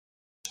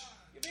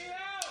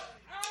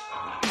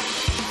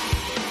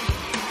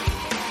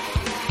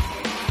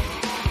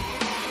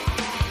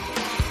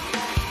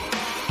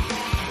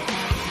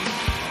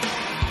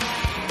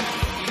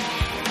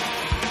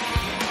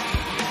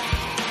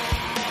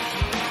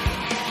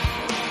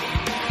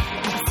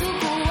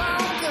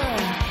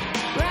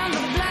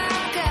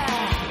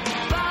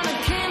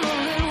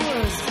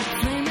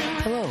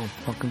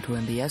Welcome to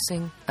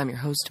MBSing. I'm your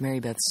host, Mary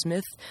Beth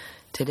Smith.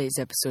 Today's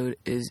episode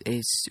is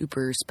a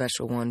super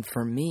special one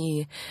for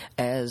me,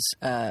 as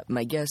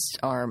my guests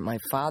are my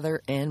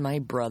father and my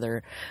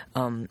brother,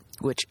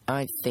 which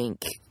I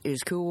think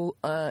is cool,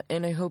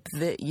 and I hope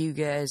that you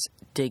guys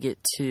dig it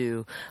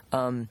too.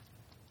 I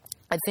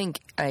think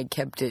I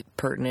kept it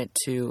pertinent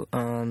to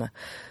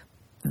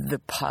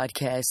the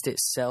podcast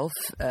itself,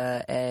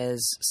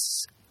 as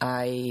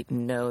I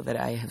know that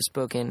I have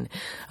spoken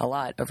a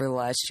lot over the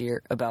last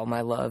year about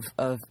my love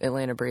of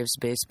Atlanta Braves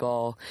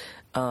baseball,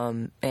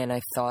 and I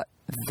thought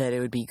that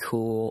it would be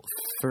cool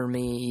for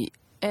me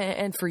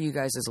and for you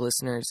guys as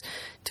listeners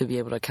to be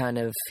able to kind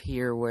of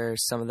hear where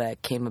some of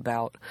that came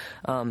about.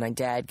 My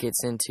dad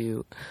gets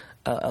into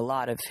a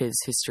lot of his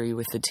history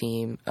with the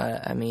team.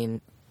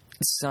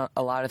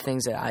 A lot of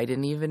things that I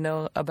didn't even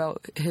know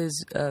about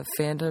his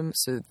fandom,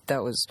 so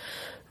that was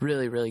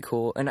really, really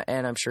cool. And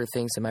I'm sure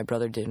things that my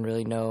brother didn't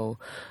really know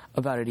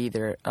about it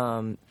either.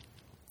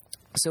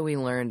 So we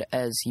learned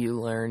as you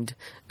learned,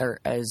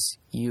 or as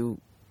you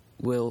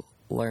will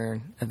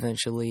learn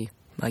eventually,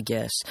 I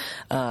guess.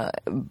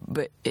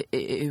 But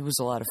it was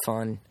a lot of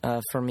fun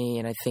for me,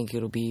 and I think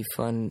it'll be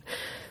fun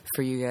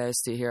for you guys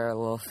to hear our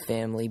little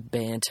family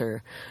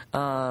banter.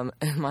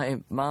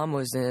 My mom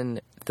was in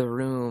the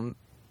room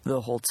the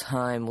whole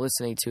time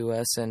listening to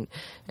us and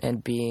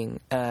being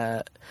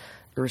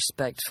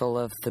respectful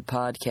of the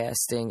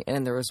podcasting,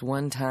 and there was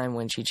one time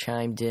when she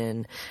chimed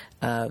in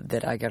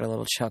that I got a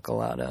little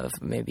chuckle out of.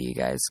 Maybe you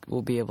guys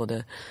will be able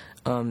to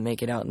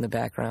make it out in the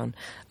background.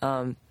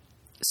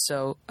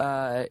 Also,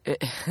 I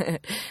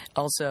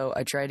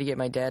tried to get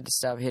my dad to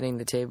stop hitting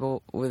the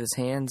table with his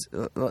hands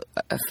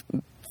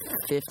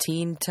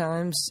 15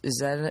 times. Is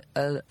that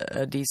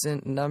a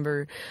decent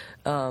number?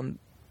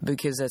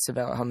 Because that's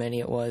about how many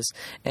it was,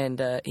 and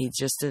he's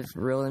just a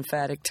real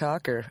emphatic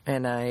talker,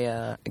 and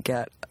I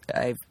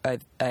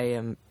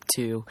am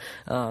too.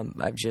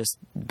 I've just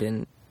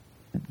been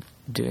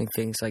doing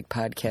things like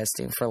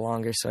podcasting for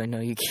longer, so I know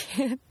you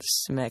can't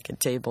smack a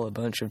table a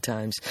bunch of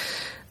times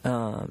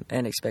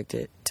and expect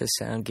it to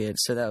sound good.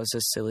 So that was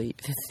a silly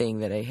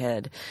thing that I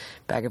had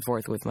back and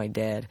forth with my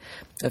dad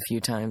a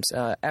few times.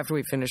 After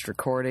we finished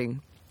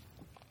recording,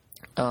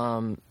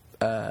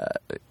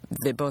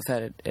 they both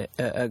had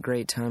a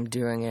great time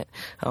doing it.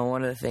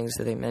 One of the things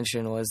that they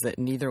mentioned was that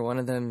neither one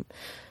of them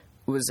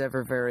was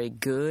ever very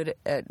good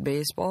at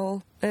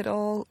baseball at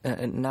all.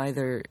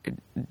 Neither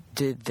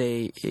did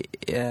they.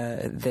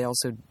 They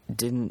also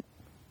didn't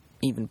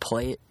even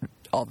play it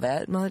all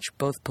that much.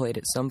 Both played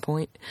at some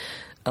point.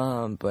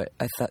 But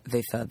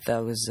they thought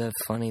that was a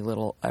funny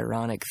little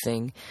ironic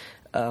thing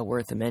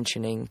worth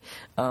mentioning.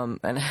 And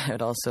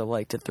I'd also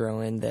like to throw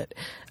in that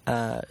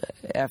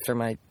after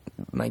my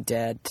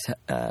dad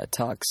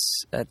talks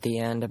at the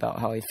end about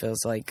how he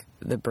feels like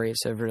the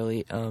Braves have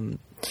really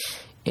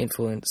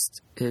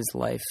influenced his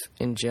life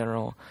in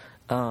general.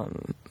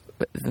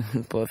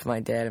 Both my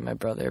dad and my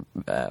brother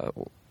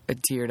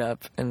teared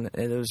up, and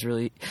it was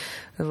really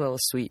a little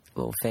sweet,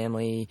 little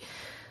family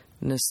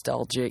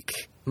nostalgic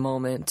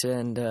moment,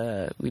 and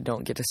we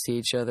don't get to see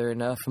each other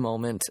enough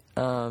moment.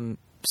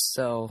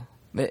 So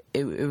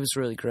it was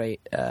really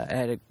great. I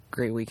had a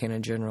great weekend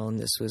in general, and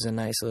this was a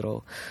nice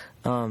little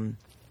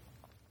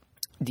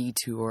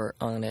detour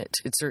on it.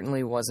 It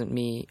certainly wasn't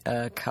me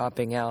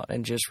copping out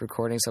and just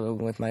recording something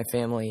with my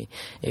family.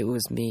 It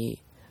was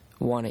me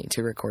wanting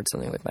to record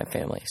something with my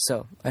family.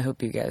 So I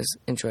hope you guys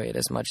enjoy it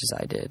as much as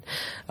I did.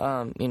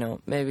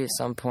 Maybe at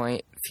some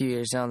point, a few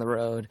years down the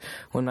road,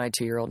 when my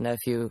 2-year-old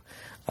nephew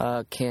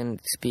can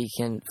speak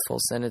in full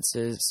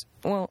sentences.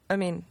 Well, I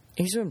mean,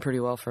 he's doing pretty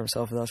well for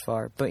himself thus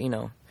far, but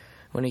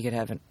when he could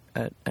have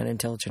an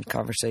intelligent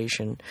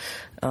conversation,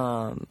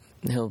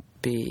 he'll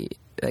be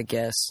a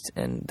guest,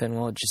 and then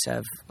we'll just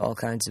have all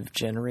kinds of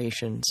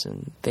generations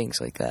and things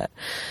like that.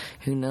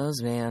 Who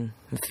knows, man?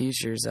 The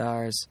future's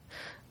ours.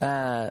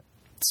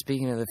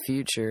 Speaking of the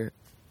future,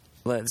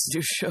 let's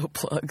do show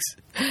plugs.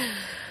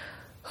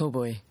 Oh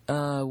boy.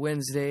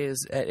 Wednesday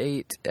is at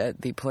 8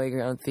 at the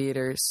Playground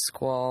Theater.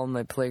 Squall,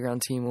 my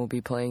Playground team, will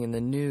be playing in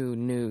the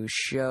new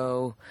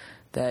show.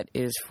 That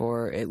is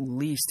for at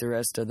least the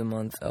rest of the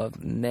month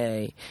of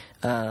May.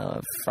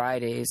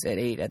 Fridays at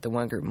 8 at the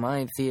One Group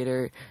Mind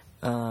Theater.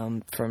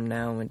 From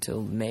now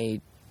until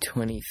May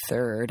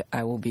 23rd,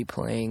 I will be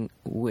playing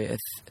with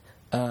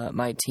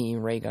my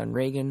team, Raygun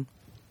Reagan,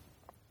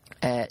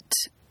 at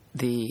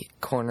the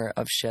corner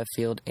of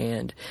Sheffield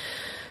and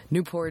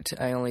Newport.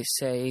 I only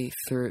say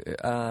through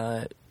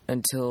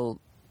until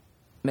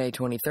May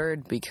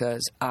 23rd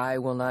because I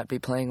will not be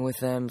playing with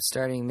them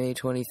starting May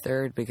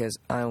 23rd because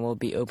I will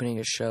be opening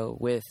a show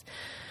with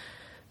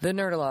the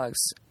Nerdalogs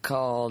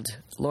called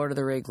Lord of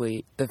the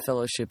Wrigley, The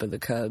Fellowship of the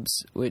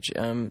Cubs, which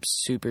I'm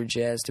super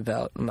jazzed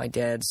about. My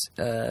dad's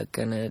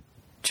gonna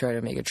try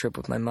to make a trip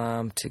with my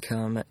mom to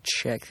come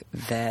check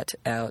that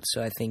out,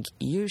 so I think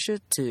you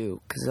should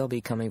too, because they'll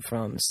be coming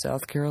from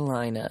South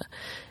Carolina,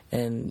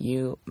 and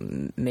you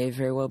may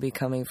very well be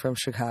coming from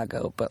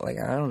Chicago, but, like,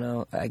 I don't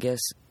know, I guess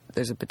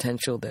there's a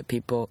potential that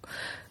people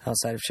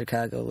outside of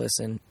Chicago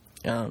listen.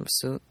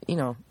 So, you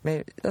know,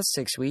 maybe that's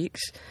 6 weeks.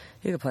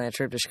 You can plan a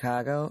trip to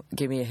Chicago.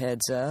 Give me a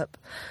heads up.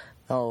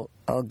 I'll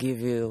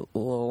give you a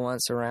little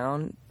once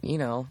around. You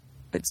know,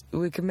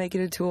 we can make it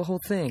into a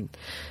whole thing.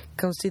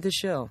 Come see the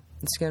show.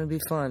 It's gonna be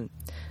fun.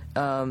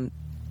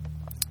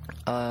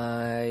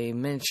 I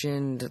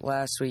mentioned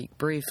last week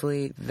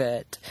briefly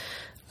that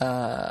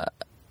I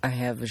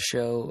have a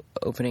show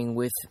opening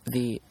with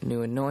the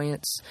New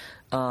Annoyance.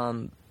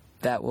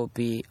 That will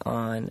be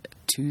on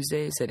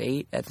Tuesdays at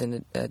 8 at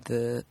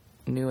the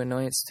New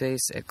Annoyance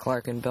Space at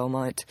Clark and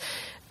Belmont.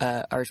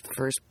 Our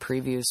first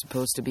preview is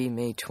supposed to be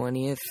May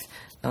 20th.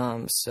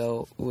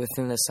 So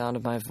within the sound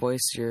of my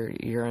voice,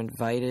 you're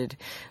invited.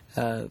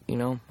 You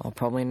know, I'll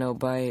probably know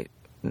by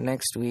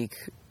next week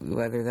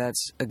whether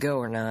that's a go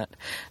or not.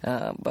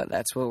 But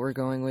that's what we're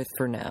going with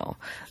for now.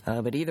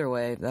 But either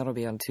way, that'll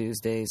be on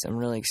Tuesdays. I'm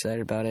really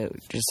excited about it.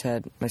 Just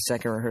had my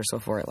second rehearsal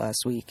for it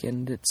last week,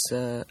 and it's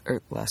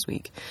last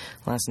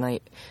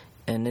night.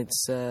 And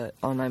it's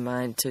on my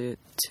mind to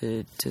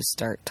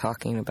start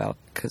talking about,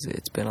 because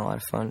it's been a lot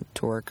of fun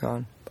to work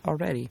on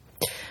already.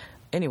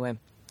 Anyway,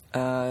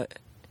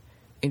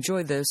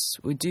 enjoy this.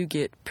 We do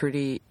get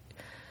pretty...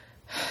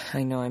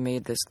 I know I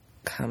made this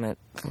comment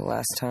the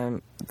last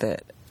time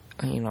that,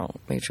 you know,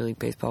 Major League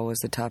Baseball was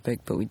the topic,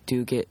 but we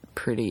do get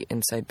pretty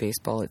inside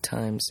baseball at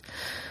times,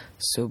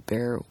 so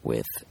bear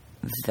with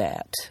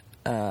that.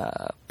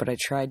 But I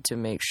tried to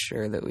make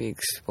sure that we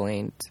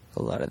explained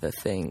a lot of the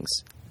things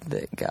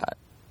that got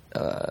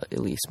at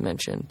least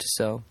mentioned.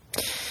 So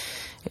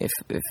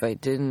if I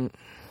didn't,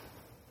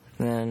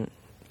 then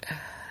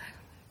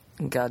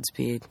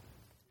Godspeed.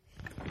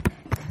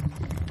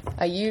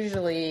 I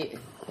usually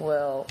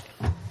will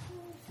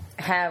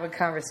have a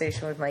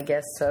conversation with my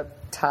guests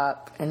up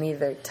top and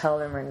either tell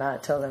them or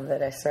not tell them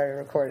that I started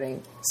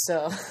recording.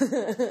 So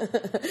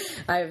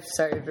I've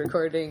started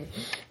recording,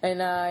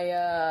 and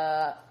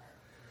I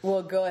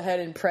will go ahead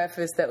and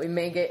preface that we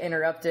may get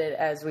interrupted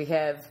as we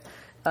have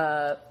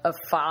a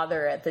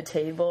father at the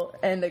table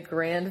and a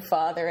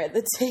grandfather at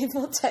the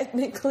table,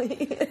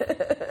 technically.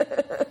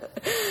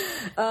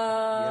 You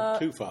have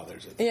two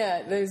fathers.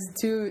 Yeah, there's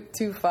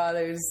two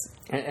fathers.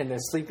 And a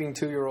sleeping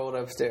 2-year-old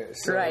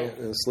upstairs. So, right.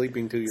 A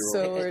sleeping 2-year-old.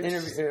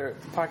 So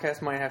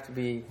podcast might have to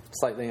be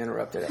slightly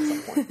interrupted at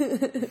some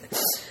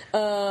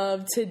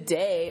point.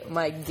 Today,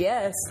 my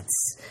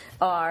guests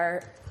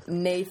are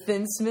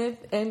Nathan Smith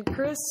and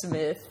Chris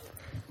Smith.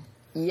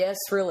 Yes,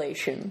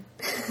 relation.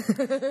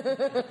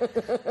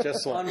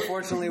 Just like.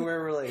 Unfortunately,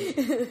 we're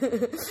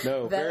related.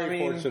 No,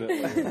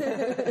 fortunately.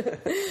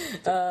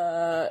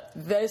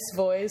 This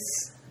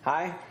voice,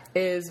 hi,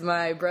 is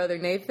my brother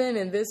Nathan,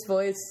 and this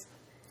voice,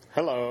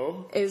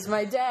 hello, is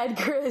my dad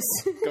Chris.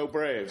 Go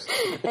Braves.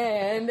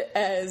 And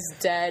as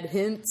Dad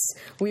hints,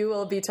 we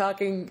will be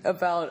talking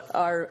about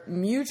our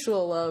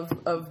mutual love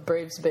of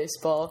Braves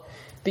baseball,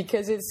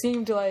 because it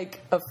seemed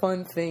like a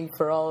fun thing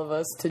for all of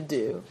us to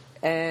do.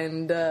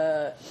 And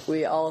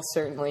we all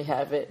certainly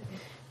have it.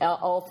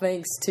 All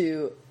thanks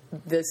to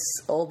this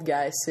old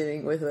guy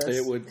sitting with us.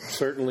 It would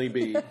certainly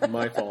be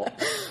my fault.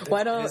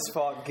 His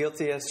fault.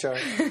 Guilty as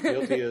charged.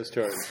 Guilty as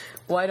charged.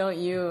 Why don't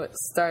you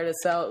start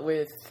us out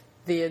with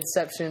the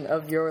inception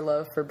of your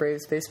love for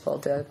Braves baseball,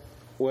 Dad?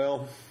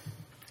 Well,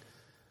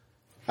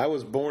 I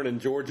was born in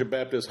Georgia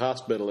Baptist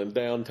Hospital in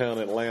downtown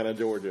Atlanta,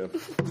 Georgia.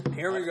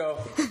 Here we go.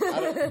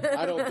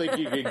 I don't think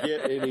you could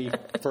get any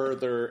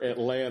further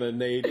Atlanta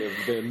native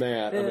than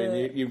that. I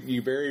mean,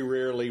 you very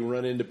rarely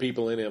run into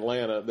people in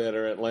Atlanta that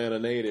are Atlanta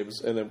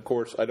natives. And, of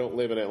course, I don't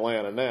live in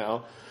Atlanta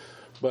now.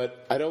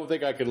 But I don't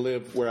think I could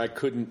live where I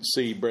couldn't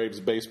see Braves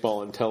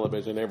baseball on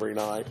television every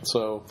night.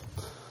 So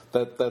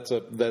that's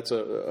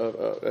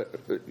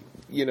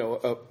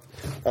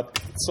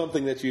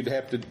something that you'd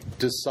have to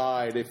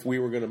decide if we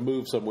were going to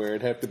move somewhere.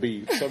 It'd have to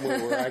be somewhere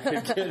where I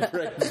could get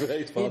Braves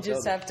baseball. You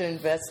just have to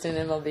invest in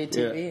MLB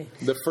TV.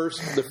 Yeah.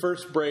 The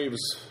first Braves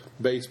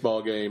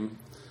baseball game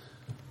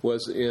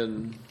was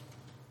in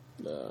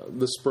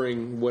the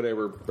spring,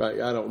 whatever.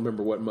 I don't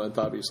remember what month,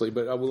 obviously,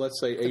 but let's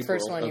say April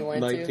first one you went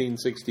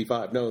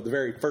 1965. To? No, the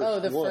very first one. Oh,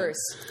 the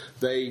first.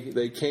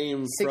 They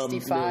came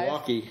 65? From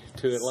Milwaukee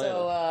to Atlanta.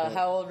 So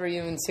how old were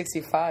you in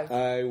 65?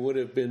 I would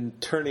have been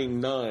turning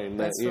 9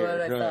 that year.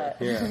 That's what I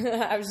thought.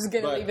 Yeah. I was just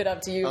going to leave it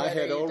up to you. I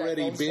had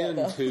already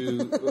been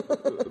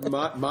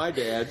to my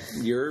dad,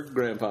 your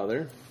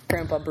grandfather.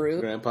 Grandpa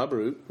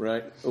Brute,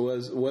 right,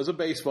 was a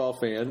baseball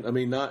fan. I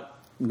mean, not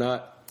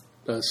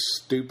a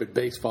stupid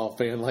baseball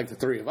fan like the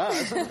three of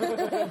us,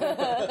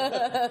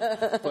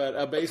 but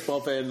a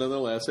baseball fan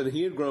nonetheless. And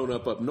he had grown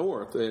up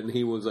north, and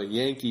he was a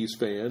Yankees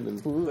fan.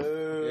 And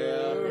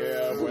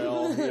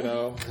well,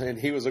 and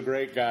he was a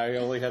great guy. He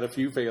only had a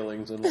few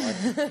failings in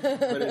life.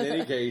 But in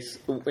any case,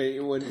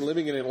 when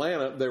living in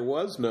Atlanta, there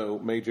was no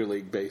Major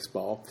League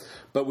Baseball.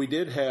 But we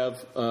did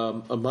have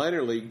a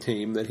minor league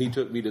team that he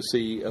took me to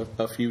see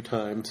a few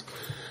times.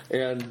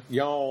 And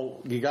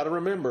y'all, you got to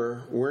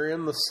remember, we're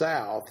in the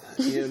South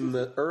in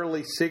the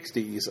early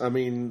 60s. I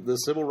mean, the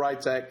Civil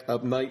Rights Act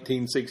of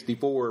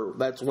 1964,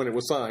 that's when it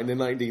was signed in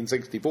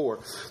 1964.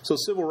 So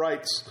civil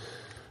rights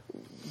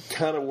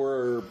kind of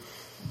were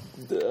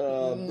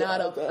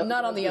not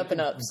on the up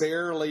and ups.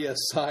 Barely a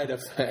side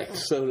effect,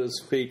 so to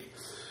speak.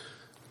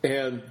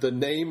 And the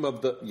name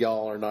of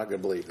y'all are not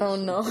going to believe this. Oh,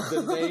 no.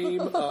 The name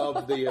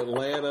of the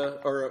Atlanta,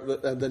 or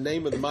the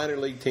name of the minor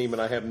league team,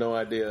 and I have no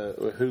idea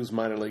whose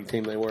minor league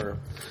team they were,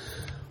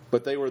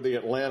 but they were the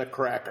Atlanta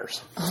Crackers.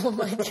 Oh,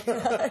 my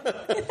God.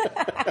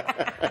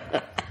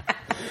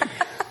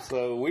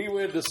 So we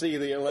went to see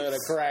the Atlanta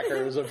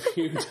Crackers a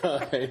few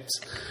times,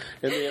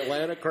 and the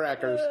Atlanta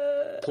Crackers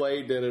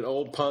played at an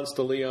old Ponce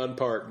de Leon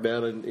Park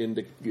down in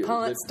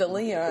Ponce de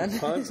Leon.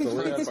 Ponce de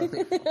Leon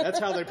Park. That's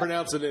how they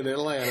pronounce it in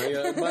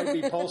Atlanta. It might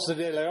be Ponce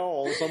de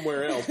Leon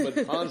somewhere else,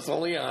 but Ponce de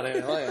Leon in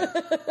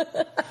Atlanta.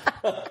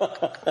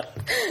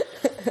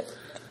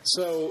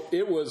 So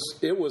it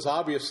was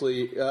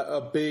obviously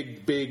a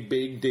big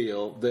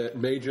deal that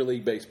Major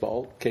League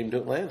Baseball came to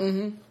Atlanta.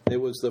 Mm-hmm.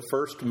 It was the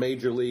first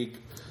Major League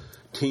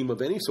team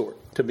of any sort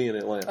to be in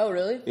Atlanta. Oh,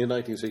 really? In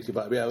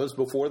 1965. Yeah, it was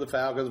before the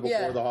Falcons,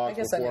 before the Hawks,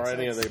 before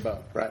any of the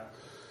above. Right.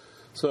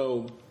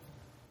 So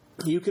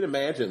you can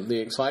imagine the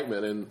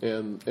excitement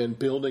and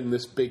building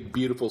this big,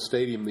 beautiful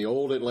stadium, the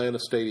old Atlanta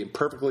Stadium,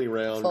 perfectly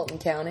round. Fulton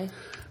County.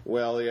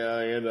 Well, yeah,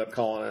 I ended up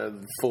calling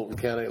it Fulton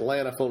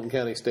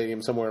County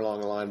Stadium, somewhere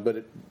along the line.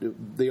 But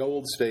the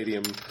old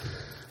stadium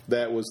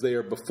that was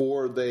there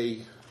before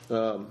they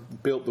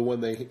built the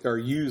one they are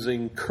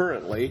using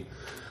currently.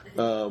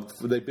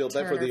 They built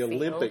that for the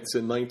Olympics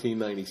in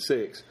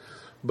 1996.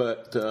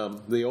 But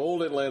the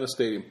old Atlanta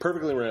Stadium,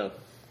 perfectly round,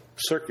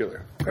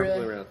 circular,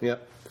 perfectly round.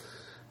 Yep.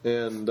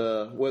 And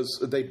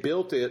they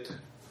built it,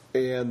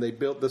 and they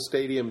built the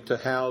stadium to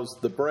house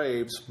the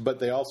Braves,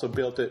 but they also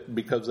built it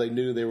because they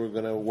knew they were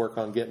going to work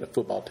on getting a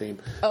football team.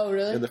 Oh,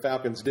 really? And the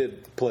Falcons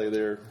did play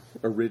there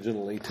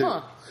originally, too.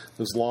 Huh. It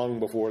was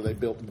long before they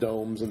built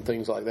domes and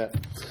things like that.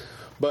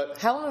 But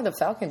how long have the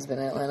Falcons been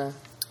in Atlanta?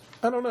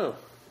 I don't know.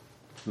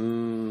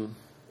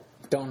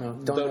 Don't know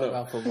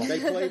about football. They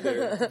played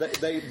there.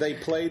 They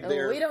played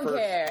there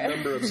first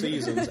number of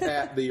seasons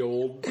at the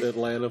old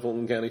Atlanta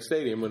Fulton County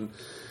Stadium, and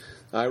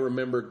I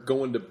remember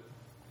going to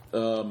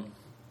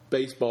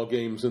baseball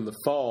games in the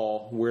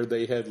fall where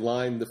they had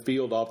lined the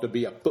field off to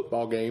be a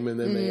football game, and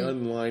then they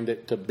unlined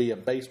it to be a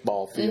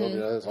baseball field.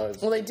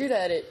 Well, they do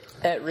that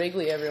at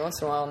Wrigley every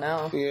once in a while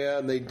now. Yeah,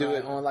 and they do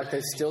it. Like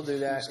they still do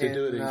that. They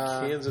do it in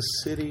Kansas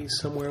City,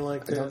 somewhere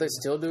like that. Don't they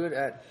still do it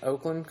at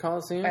Oakland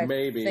Coliseum?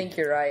 Maybe. I think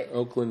you're right.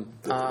 Oakland.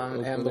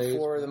 And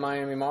before the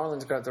Miami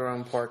Marlins got their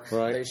own park,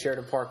 they shared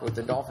a park with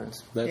the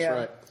Dolphins. That's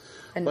right.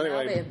 And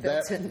now they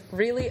built a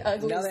really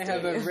ugly Now they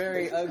have a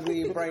very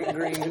ugly bright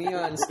green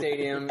neon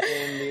stadium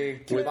in the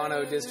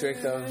Cubano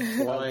district of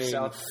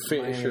South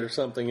Fish Miami. Or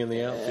something in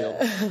the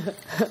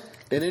outfield.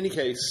 In any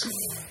case,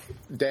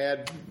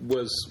 Dad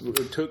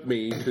took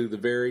me to the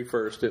very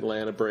first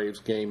Atlanta Braves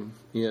game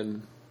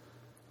in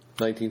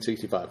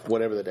 1965,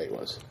 whatever the date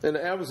was. And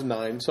I was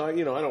 9, so I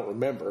don't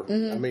remember.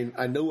 I mean,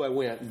 I knew I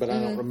went, but I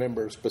don't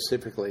remember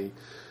specifically.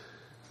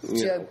 Did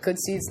you have good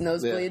seats,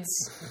 nosebleeds?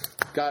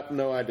 Got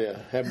no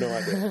idea. Have no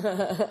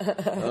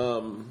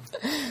idea.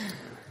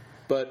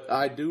 But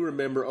I do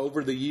remember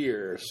over the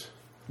years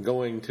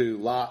going to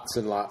lots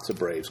and lots of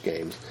Braves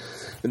games.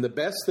 And the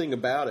best thing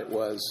about it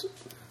was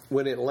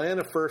when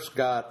Atlanta first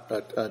got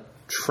a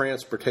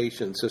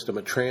transportation system,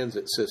 a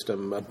transit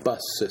system, a bus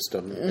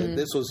system, and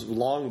this was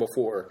long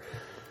before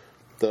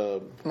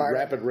the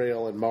Rapid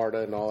Rail and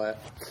MARTA and all that.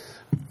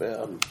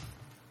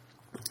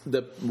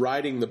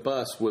 Riding the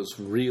bus was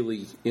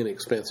really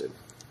inexpensive.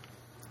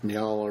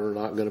 Y'all are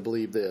not going to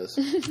believe this.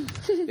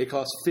 It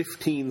cost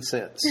 15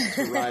 cents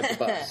to ride the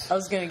bus. I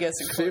was going to guess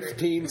a quarter.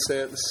 15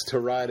 cents to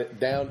ride it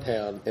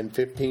downtown and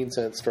 15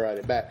 cents to ride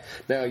it back.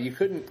 Now, you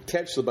couldn't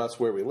catch the bus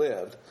where we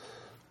lived,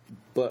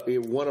 but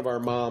one of our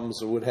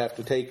moms would have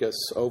to take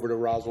us over to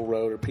Roswell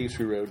Road or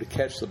Peachtree Road to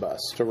catch the bus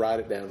to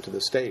ride it down to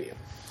the stadium.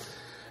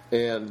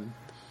 And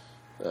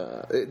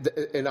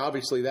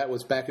obviously that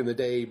was back in the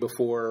day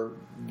before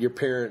your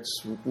parents,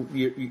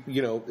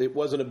 it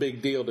wasn't a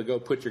big deal to go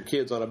put your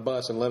kids on a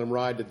bus and let them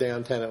ride to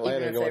downtown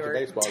Atlanta and go watch a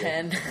baseball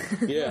 10. game.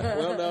 Yeah,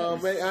 well, no,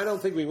 I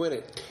don't think we went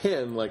at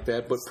 10 like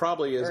that, but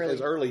probably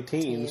as early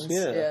teens.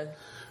 Yeah.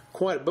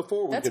 Quite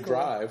before we could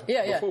drive.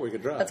 Yeah. Before we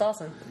could drive. That's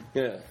awesome.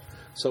 Yeah.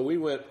 So we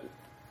went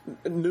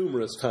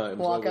numerous times.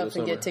 Walk up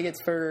and get tickets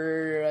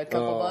for a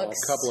couple bucks.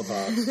 A couple of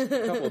bucks. A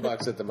couple of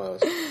bucks at the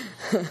most.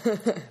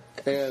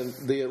 And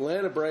the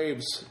Atlanta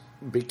Braves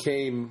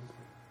became,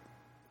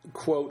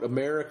 quote,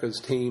 America's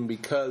team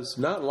because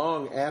not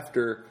long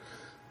after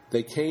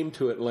they came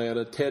to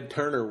Atlanta. Ted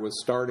Turner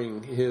was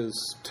starting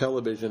his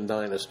television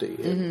dynasty,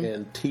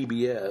 and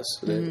TBS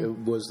it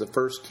was the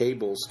first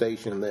cable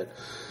station that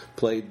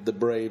played the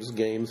Braves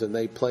games, and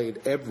they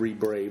played every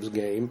Braves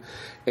game.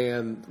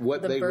 And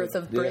what the birth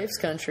of Braves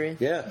country.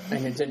 Yeah,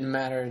 and it didn't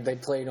matter. They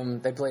played them.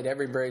 They played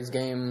every Braves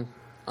game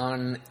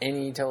on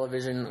any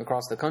television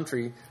across the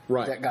country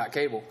that got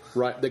cable.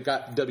 Right, that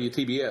got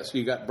WTBS.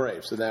 You got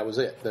Braves, and that was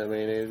it. I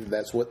mean,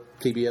 that's what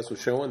TBS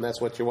was showing.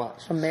 That's what you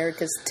watched.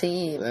 America's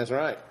team. That's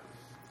right.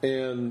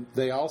 And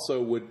they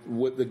also would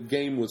the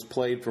game was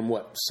played from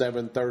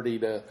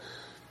 7:30 to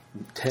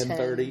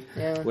 10:30.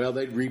 Yeah. Well,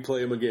 they'd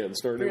replay them again,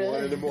 starting at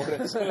 1 in the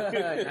morning. So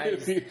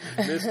if you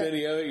missed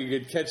any of it, you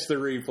could catch the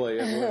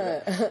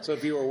replay. So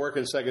if you were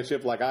working second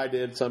shift like I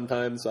did,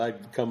 sometimes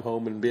I'd come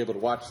home and be able to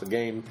watch the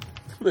game.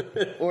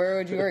 Where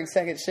would you work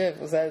second shift?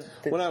 Was that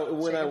the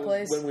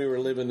when we were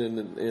living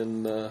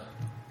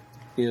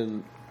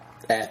in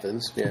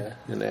Athens? Yeah,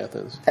 in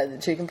Athens. At the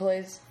chicken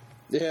place?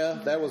 Yeah,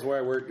 that was where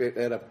I worked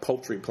at a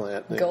poultry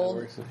plant.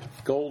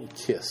 Gold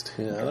Kissed.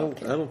 Yeah, I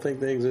don't think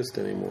they exist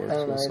anymore.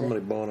 So somebody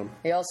bought them.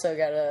 He also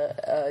got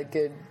a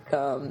good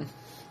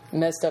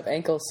messed up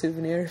ankle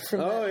souvenir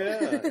from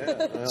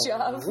that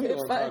job. We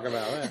don't talk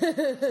about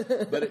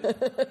that.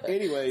 But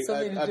anyway,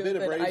 I've been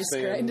a Braves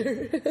fan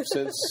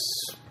since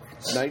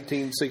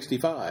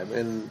 1965,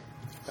 and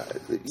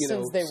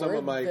since they were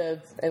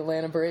the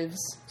Atlanta Braves.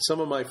 Some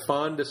of my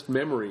fondest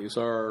memories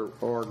are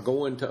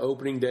going to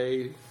opening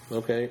day.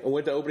 Okay, I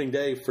went to opening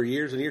day for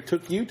years and years.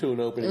 Took you to an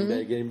opening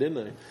day game,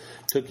 didn't I?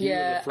 Took you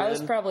and a friend. I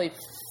was probably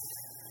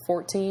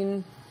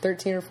 13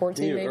 or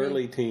 14, maybe.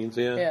 Early teens,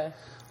 yeah. Yeah.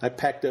 I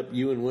packed up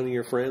you and one of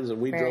your friends,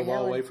 and we drove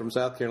all the way from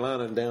South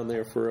Carolina down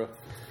there for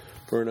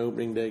an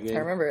opening day game. I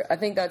remember. I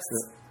think that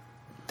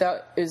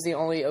is the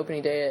only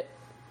opening day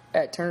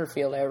at Turner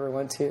Field I ever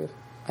went to.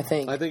 I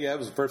think that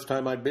was the first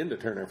time I'd been to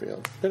Turner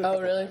Field. Oh,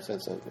 really?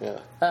 Since then,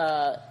 yeah.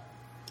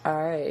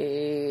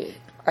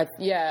 I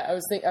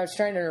was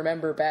trying to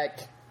remember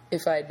back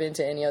if I had been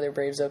to any other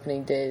Braves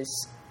opening days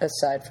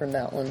aside from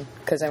that one,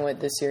 because I went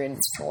this year in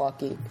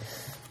Milwaukee.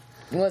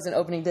 It wasn't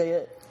opening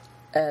day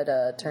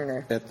at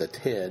Turner. At the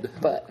TED.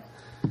 But.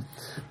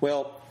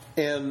 Well,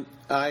 and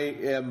I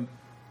am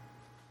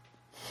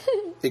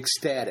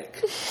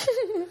ecstatic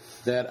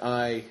that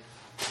I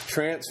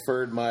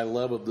transferred my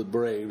love of the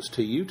Braves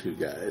to you two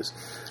guys,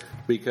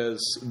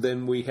 because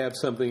then we have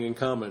something in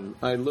common.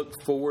 I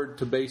look forward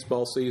to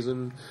baseball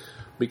season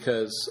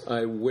because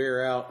I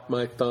wear out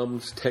my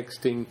thumbs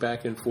texting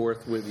back and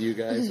forth with you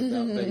guys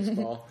about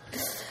baseball.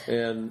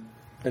 And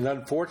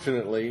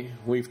unfortunately,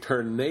 we've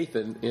turned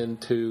Nathan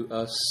into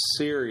a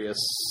serious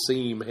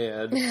seam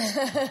head.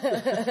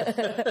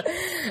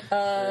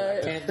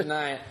 Can't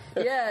deny it.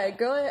 Yeah,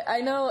 go ahead.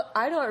 I know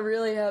I don't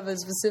really have a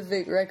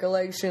specific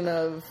recollection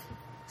of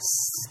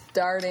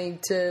starting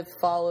to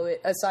follow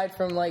it, aside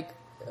from like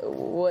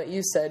what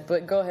you said,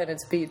 but go ahead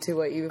and speak to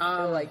what you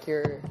feel like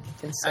your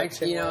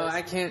conception was.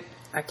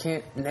 I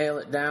can't nail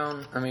it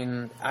down. I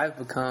mean,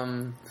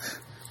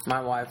 my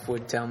wife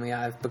would tell me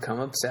I've become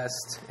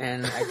obsessed,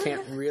 and I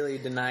can't really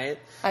deny it.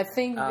 I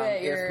think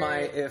that your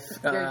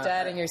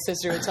dad and your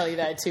sister would tell you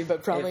that too,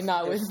 but probably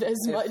not with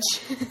as much.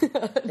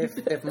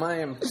 If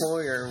my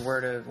employer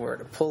were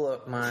to pull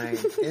up my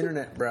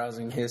internet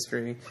browsing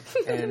history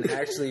and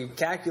actually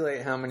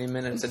calculate how many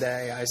minutes a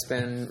day I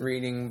spend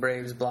reading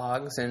Braves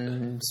blogs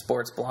and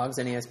sports blogs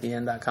and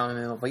ESPN.com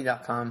and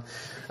MLB.com,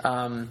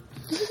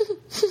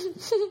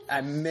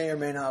 I may or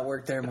may not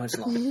work there much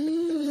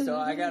longer. So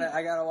I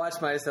gotta watch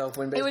myself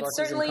when baseball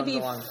season comes along.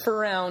 It would certainly be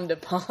frowned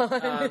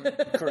upon.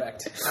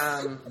 Correct.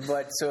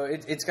 But so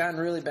it's gotten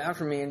really bad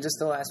for me in just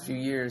the last few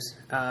years.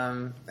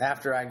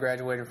 After I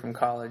graduated from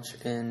college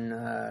in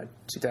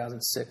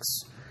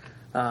 2006,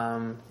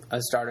 I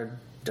started.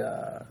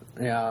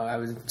 I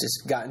was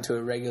just got into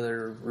a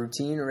regular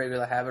routine, a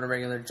regular habit, a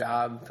regular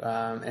job,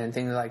 and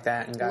things like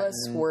that, and got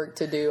less work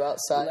to do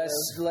outside.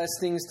 Less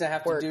things to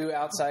have to do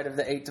outside of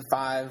the 8 to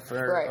 5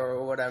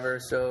 or whatever.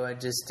 So I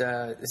just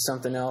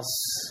something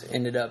else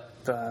ended up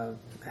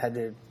had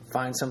to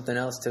find something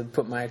else to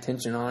put my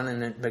attention on,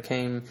 and it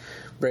became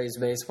Braves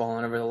baseball.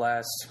 And over the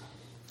last.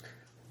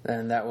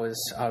 And that was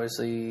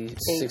obviously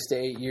 6 to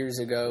 8 years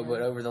ago,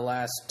 but over the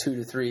last 2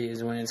 to 3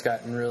 is when it's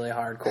gotten really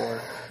hardcore.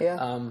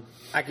 Yeah.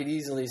 I could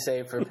easily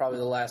say for probably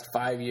the last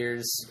 5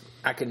 years,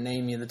 I could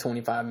name you the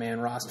 25-man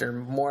roster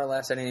more or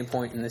less at any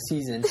point in the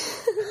season.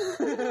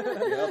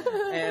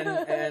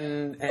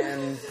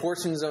 and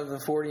portions of the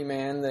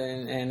 40-man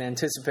and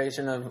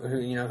anticipation of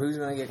who's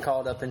going to get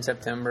called up in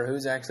September,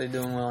 who's actually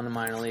doing well in the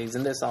minor leagues,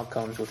 and this all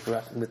comes with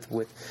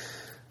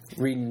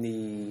reading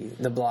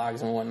the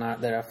blogs and whatnot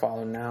that I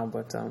follow now.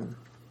 But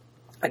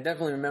I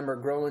definitely remember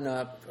growing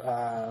up,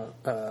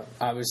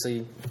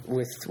 obviously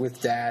with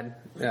Dad.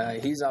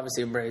 He's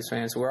obviously a Braves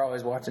fan, so we're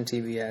always watching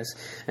TBS.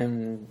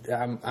 And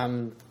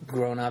I'm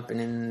growing up and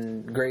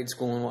in grade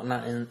school and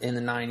whatnot in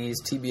the 90s.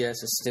 TBS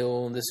is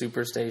still the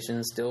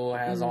superstation, still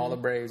has all the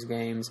Braves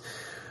games.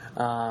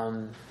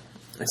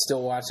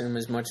 still watching them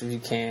as much as you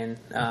can.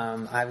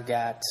 I've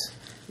got,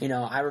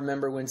 I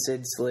remember when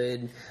Sid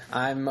slid.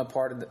 I'm a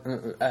part of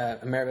the,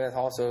 Mary Beth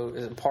also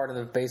is a part of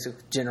the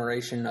basic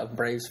generation of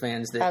Braves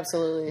fans that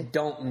absolutely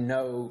don't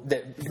know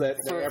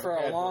that for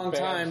a long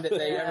time that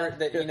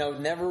they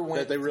never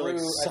went really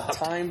through a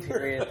time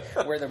period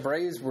where the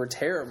Braves were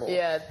terrible.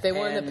 Yeah, they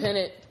won the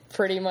pennant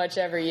pretty much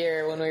every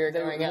year when we were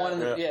growing up.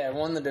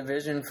 Won the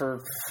division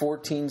for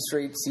 14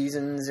 straight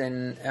seasons,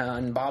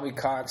 and Bobby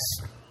Cox,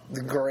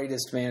 the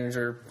greatest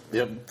manager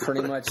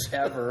pretty much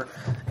ever,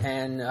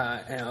 and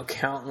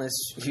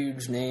countless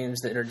huge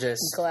names that are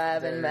just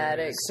Glavine,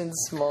 Maddox, and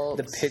Smoltz.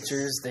 The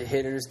pitchers, the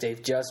hitters,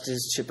 Dave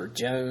Justice, Chipper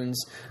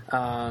Jones,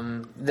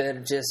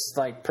 that just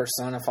like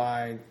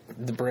personify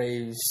the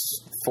Braves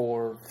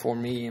for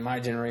me and my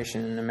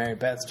generation and Mary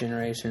Beth's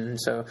generation.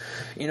 So,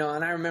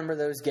 and I remember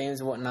those games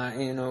and whatnot.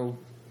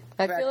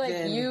 I feel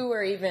like you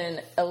were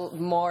even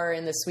more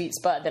in the sweet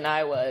spot than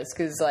I was,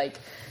 because like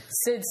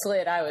Sid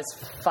slid, I was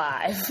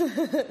 5. So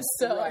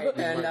right,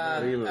 and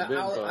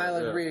I'll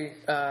agree.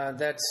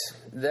 That's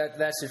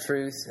the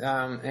truth.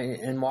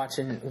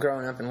 And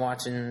growing up and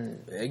watching,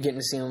 getting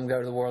to see them go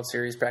to the World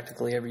Series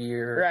practically every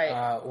year,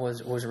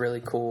 was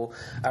really cool.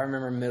 I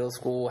remember middle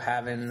school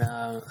having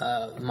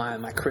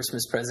my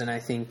Christmas present. I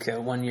think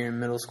one year in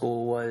middle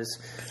school was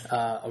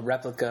a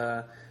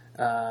replica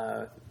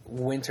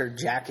winter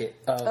jacket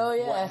of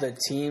what the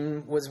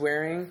team was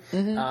wearing.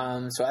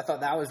 So I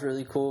thought that was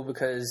really cool,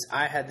 because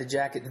I had the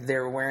jacket that they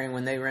were wearing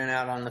when they ran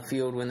out on the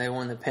field when they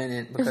won the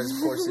pennant, because of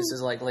course this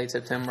is like late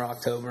September,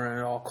 October, and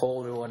it's all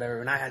cold or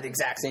whatever, and I had the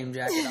exact same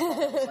jacket. I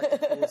thought it was like the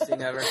coolest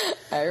thing ever.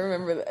 I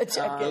remember that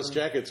jacket. Those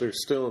jackets are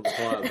still in the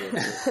closet.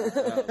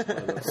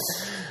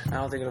 I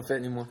don't think it'll fit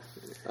anymore.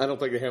 I don't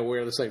think they have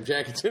wear the same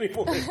jackets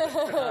anymore.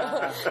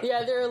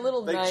 Yeah, they're a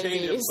little they 90s.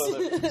 change them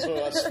so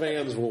us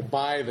fans will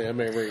buy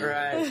them every year.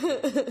 Right.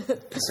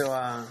 So,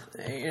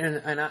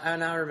 and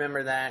I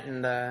remember that,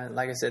 and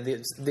like I said,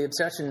 the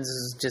obsessions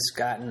has just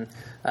gotten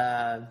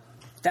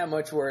that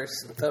much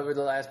worse over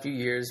the last few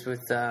years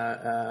with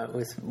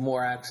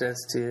more access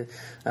to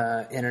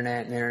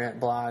internet and internet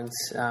blogs.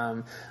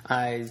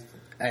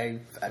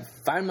 I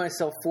find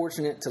myself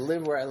fortunate to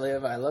live where I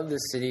live. I love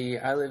this city.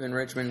 I live in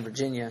Richmond,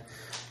 Virginia.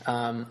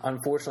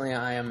 Unfortunately,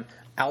 I am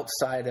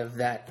outside of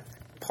that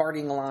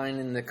parting line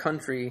in the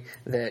country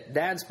that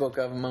Dad spoke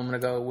of a moment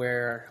ago,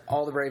 where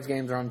all the Braves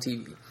games are on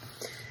TV.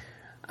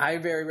 I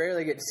very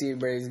rarely get to see a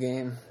Braves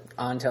game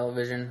on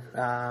television,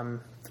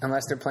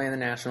 unless they're playing the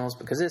Nationals,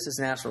 because this is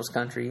Nationals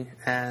country,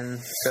 and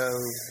so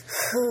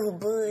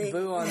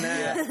boo on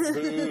that.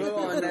 Boo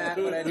on that.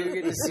 But I do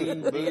get to see,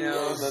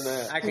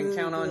 I can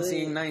count on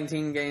seeing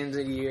 19 games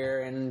a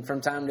year, and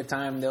from time to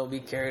time they'll be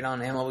carried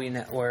on MLB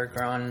Network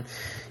or on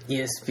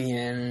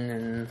ESPN,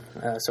 and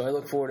so I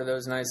look forward to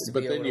those nights to be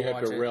able to watch it. But then you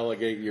have to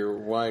relegate your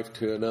wife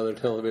to another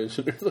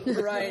television.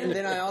 Right, and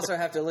then I also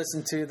have to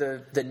listen to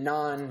the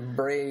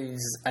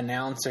non-Braves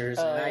announcers,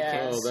 and I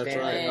can't stand that's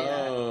right.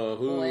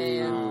 it.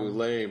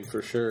 Lame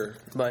for sure.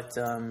 But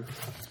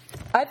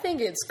I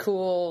think it's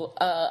cool.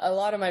 A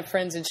lot of my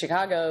friends in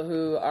Chicago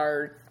who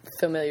are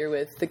familiar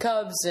with the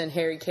Cubs and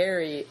Harry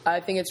Carey, I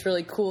think it's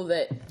really cool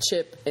that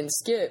Chip and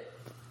Skip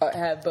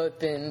have both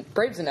been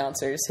Braves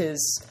announcers,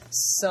 his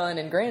son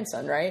and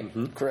grandson, right?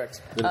 Mm-hmm.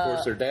 Correct. And of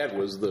course, their dad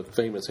was the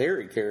famous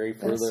Harry Carey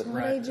for that's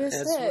what I just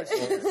said.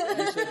 You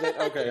said that?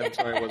 Okay, I'm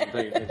sorry, I wasn't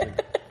paying attention.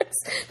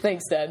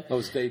 Thanks, Dad. I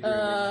was daydreaming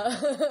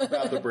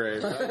about the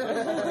Braves.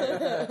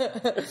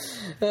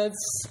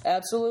 That's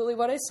absolutely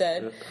what I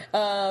said.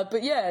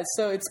 But yeah,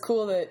 so it's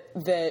cool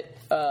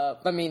that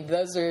I mean,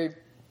 those are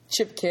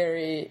Chip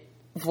Carey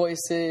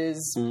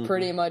voices,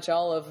 pretty much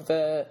all of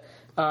the,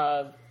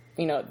 now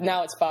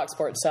it's Fox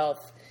Sports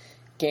South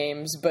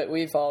games, but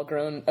we've all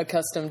grown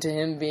accustomed to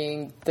him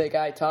being the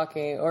guy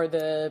talking, or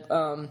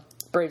the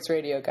Braves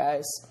radio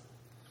guys.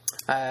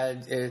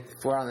 If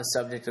we're on the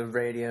subject of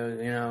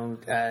radio,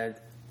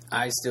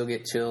 I still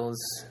get chills.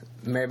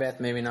 Mary Beth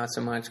maybe not so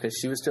much, because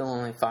she was still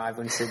only 5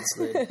 when Sid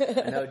slid.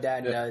 I know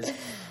Dad does.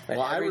 But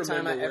well, every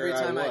time I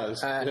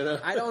was. I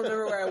don't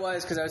remember where I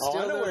was, because I was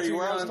still I know where you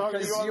were. I was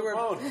talking to you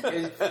on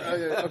the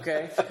phone.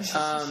 Okay.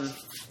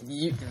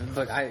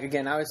 But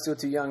I was still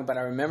too young, but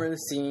I remember the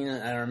scene,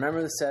 and I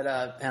remember the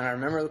setup, and I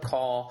remember the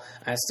call.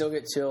 And I still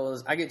get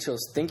chills. I get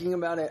chills thinking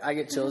about it. I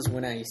get chills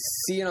when I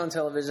see it on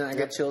television. I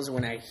get chills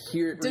when I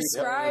hear it.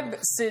 Describe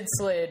Sid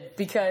slid,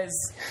 because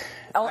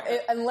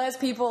unless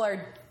people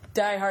are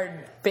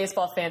diehard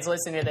baseball fans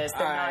listening to this,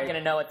 they're not going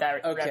to know what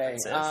that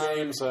reference is.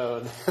 Game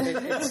 7.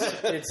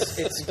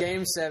 It's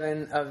Game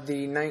 7 of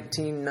the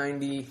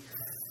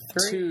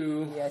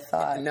 1992. I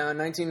thought. No,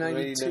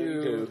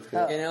 1992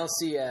 in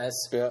LCS.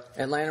 Yep.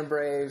 Atlanta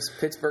Braves,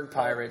 Pittsburgh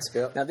Pirates.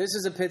 Yep. Now, this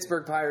is a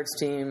Pittsburgh Pirates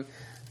team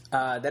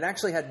that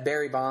actually had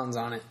Barry Bonds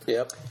on it.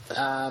 Yep.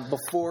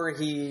 Before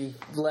he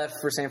left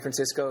for San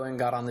Francisco and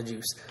got on the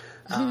juice.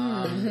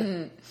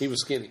 He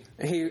was skinny.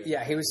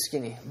 He was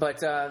skinny.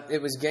 But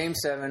it was Game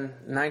 7,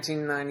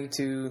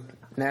 1992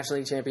 National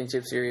League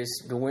Championship Series.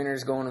 The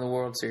winners going to the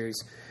World Series.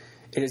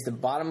 It is the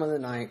bottom of the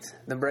ninth.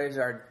 The Braves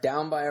are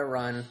down by a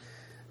run.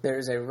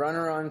 There's a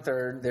runner on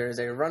third. There's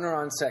a runner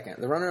on second.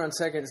 The runner on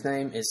second's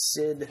name is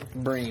Sid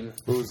Bream.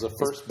 Who's the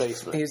first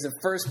baseman? He's the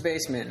first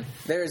baseman.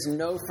 There is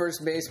no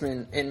first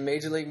baseman in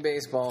Major League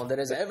Baseball that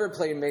has ever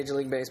played Major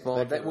League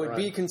Baseball that would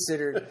be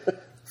considered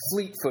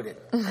fleet-footed.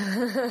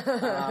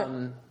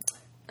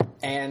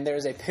 And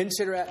there's a pinch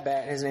hitter at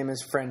bat. His name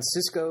is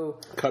Francisco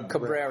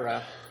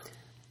Cabrera.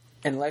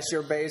 Unless you're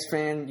a Braves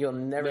fan, you'll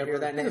never hear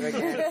that name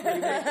again.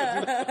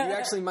 You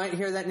actually might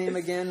hear that name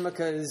again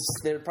because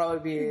there'll probably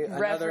be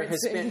another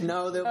Hispanic.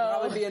 No, there'll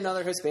probably be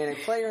another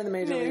Hispanic player in the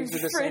major leagues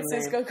with the same name.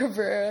 Francisco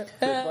Cabrera.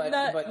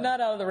 Not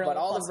out of the realm. But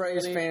all the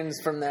Braves fans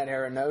from that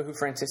era know who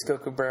Francisco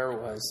Cabrera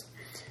was,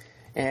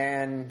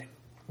 and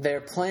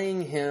they're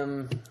playing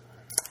him.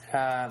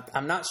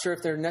 I'm not sure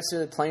if they're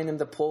necessarily playing him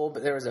to pull,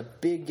 but there was a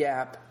big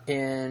gap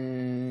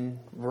in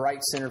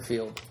right center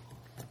field.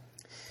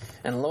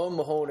 And lo and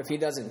behold, if he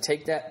doesn't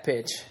take that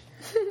pitch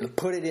and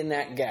put it in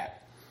that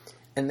gap,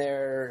 and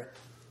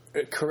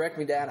correct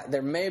me, Dad,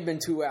 there may have been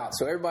 2 outs,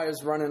 so everybody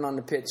was running on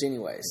the pitch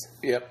anyways.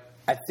 Yep.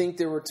 I think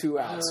there were 2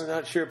 outs. I'm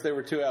not sure if there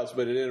were 2 outs,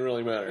 but it didn't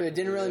really matter. It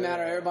didn't really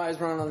matter. Everybody was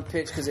running on the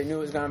pitch because they knew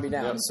it was going to be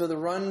down. Yep.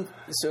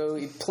 So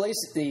he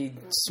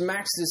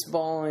smacks this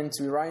ball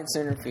into right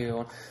center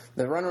field.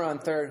 The runner on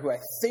third, who I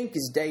think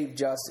is Dave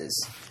Justice,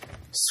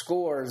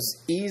 scores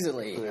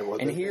easily,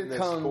 and here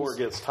comes the score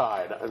gets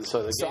tied, and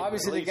so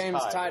obviously the game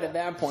is tied at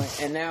that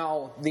point, and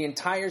now the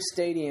entire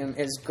stadium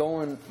is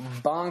going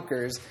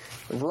bonkers.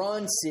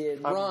 Run, Sid,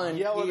 run!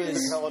 He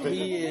is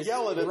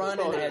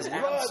running as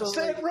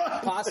absolutely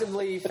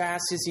possibly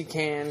fast as he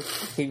can.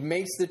 He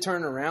makes the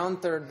turn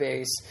around third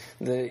base.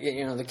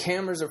 The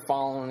cameras are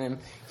following him.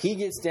 He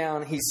gets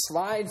down. He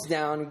slides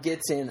down,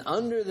 gets in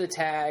under the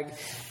tag,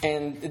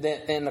 and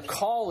the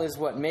call is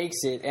what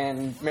makes it.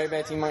 And Mary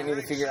Beth, you might need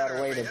to figure out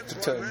a way to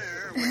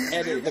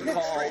edit the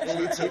call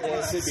into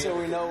this so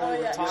we know what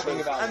we're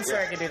talking about. I'm sure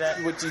I can do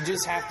that. What you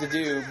just have to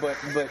do, but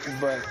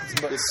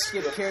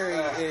Skip Carey,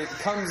 it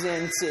comes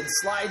in, Sid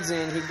slides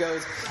in, he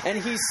goes,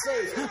 and he's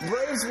safe.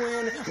 Braves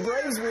win,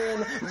 Braves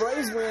win,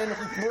 Braves win,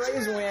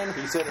 Braves win.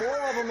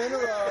 4 of them in a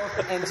row,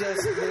 and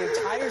just the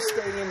entire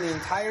stadium, the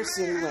entire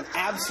city went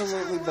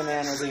absolutely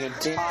bananas. The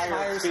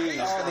entire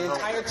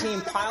team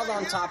piled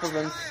on top of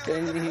him,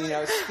 and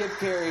Skip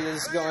Carey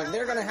is going,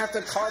 they're going to have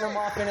to cart him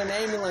off in an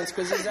ambulance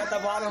because he's at the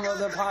bottom of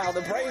the pile.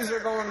 The Braves are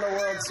going to the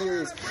World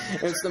Series.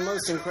 It's the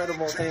most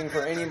incredible thing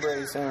for any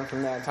Braves fan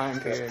from that time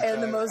period.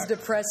 And the most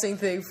depressing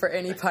thing for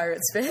any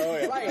Pirates fan. Oh,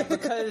 yeah. Right,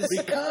 because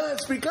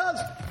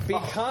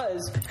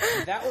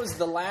that was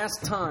the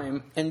last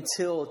time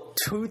until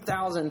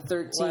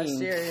 2013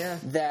 last year,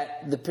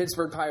 that the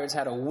Pittsburgh Pirates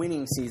had a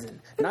winning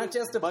season. Not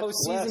just a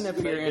postseason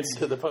appearance,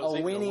 a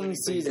winning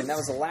season. That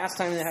was the last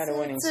time they had a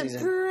winning season.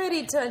 It's a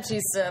pretty touchy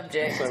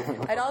subject.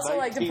 I'd also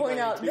like to point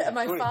out that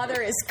my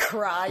father is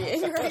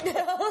crying right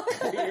now.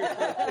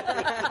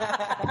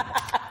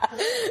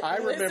 I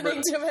remember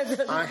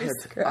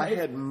I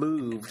had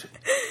moved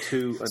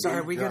to a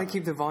Sorry, we got to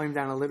keep the volume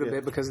down a little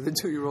bit because the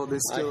 2-year-old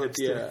is still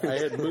upstairs. I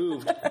had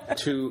moved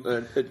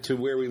to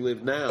where we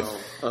live now,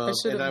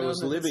 and I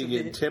was living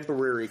in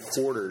temporary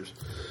quarters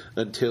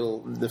until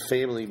the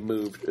family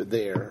moved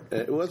there.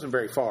 It wasn't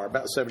very far,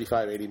 about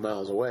 75, 80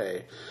 miles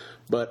away.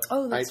 But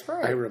that's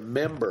right. I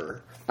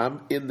remember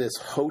I'm in this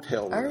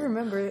hotel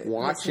room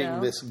watching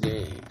this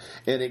game,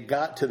 and it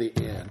got to the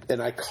end, and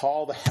I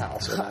call the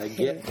house,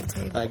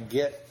 and I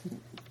get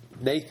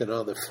Nathan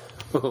on the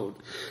phone.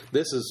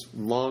 This is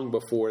long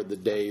before the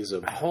days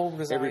of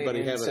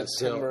everybody having a cell.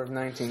 September of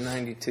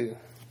 1992.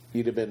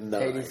 You'd have been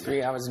 9.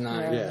 83, I was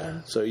 9. Yeah,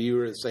 so you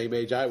were the same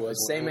age I was.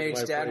 Same age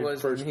Dad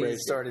was when he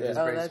started his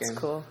Braves game. Oh, that's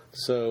cool.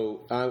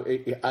 So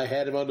I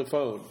had him on the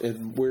phone,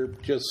 and we're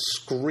just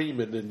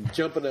screaming and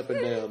jumping up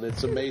and down.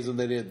 It's amazing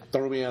they didn't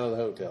throw me out of the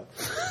hotel.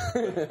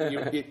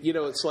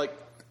 It's like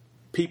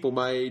people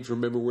my age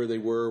remember where they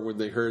were when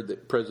they heard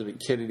that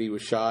President Kennedy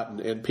was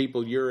shot, and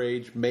people your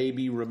age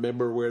maybe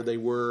remember where they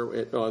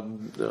were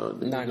on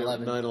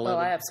 9/11. Oh,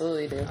 I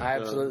absolutely do.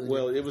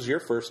 Well, it was your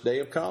first day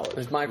of college. It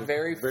was my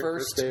very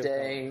first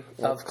day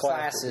of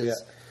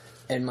classes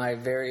in my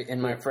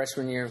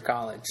freshman year of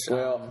college.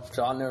 So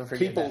I'll never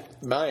forget people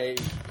that. My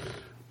age,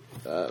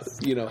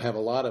 have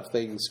a lot of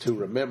things to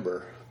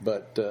remember,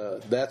 but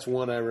that's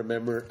one I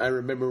remember. I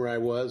remember where I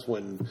was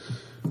when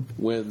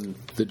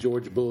the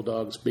Georgia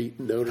Bulldogs beat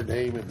Notre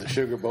Dame in the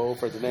Sugar Bowl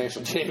for the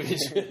national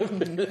championship.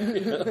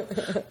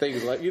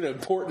 Things like,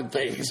 important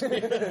things.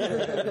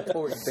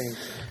 Important things.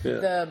 Yeah.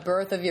 The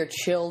birth of your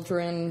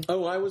children.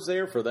 Oh, I was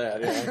there for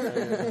that. Yeah.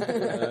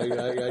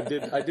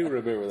 I do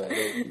remember that.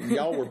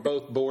 Y'all were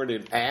both born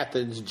in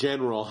Athens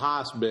General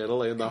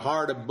Hospital in the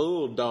heart of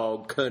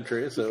Bulldog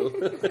country, so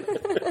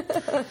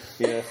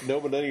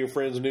none of your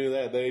friends knew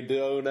that. They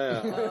do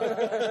now.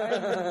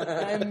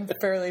 I'm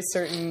fairly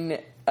certain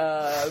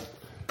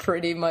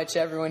pretty much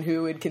everyone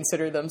who would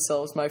consider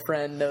themselves my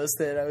friend knows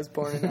that I was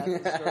born in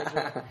Athens,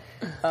 Georgia.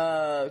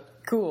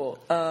 Cool.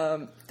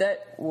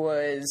 That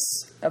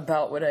was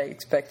about what I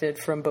expected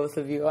from both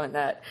of you on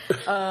that.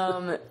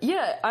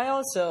 Yeah, I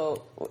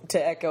also,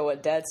 to echo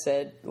what Dad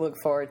said, look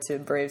forward to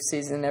Braves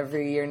season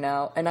every year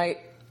now. And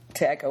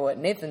to echo what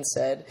Nathan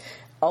said,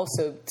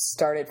 also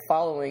started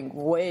following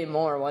way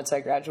more once I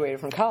graduated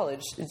from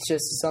college. It's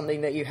just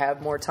something that you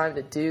have more time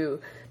to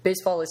do.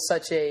 Baseball is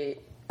such a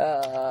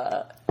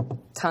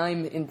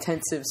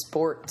time-intensive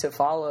sport to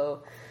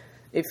follow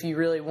if you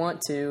really want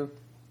to,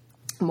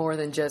 more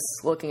than just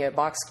looking at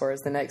box scores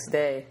the next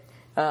day.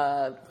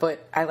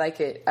 But I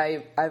like it.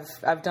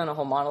 I've done a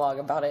whole monologue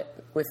about it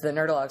with the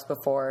Nerdalogs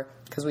before,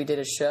 because we did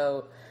a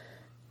show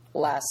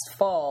last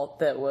fall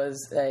that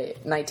was a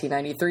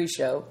 1993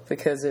 show,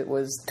 because it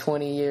was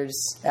 20 years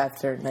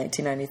after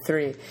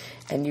 1993,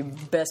 and you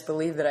best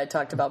believe that I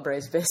talked about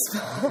Braves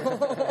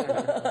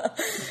baseball.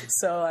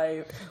 So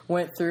I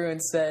went through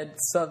and said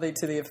something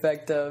to the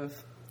effect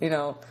of,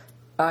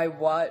 I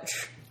watch,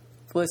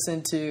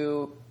 listen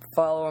to,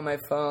 follow on my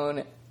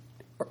phone,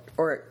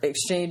 or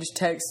exchange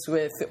texts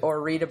with,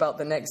 or read about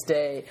the next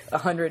day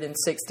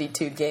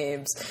 162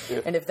 games.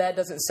 Yep. And if that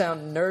doesn't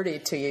sound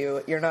nerdy to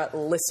you, you're not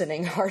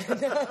listening hard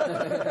enough.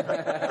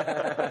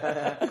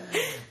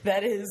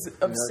 That is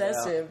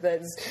obsessive.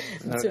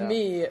 That's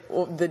me,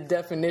 the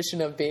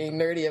definition of being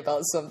nerdy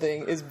about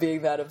something is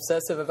being that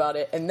obsessive about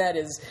it. And that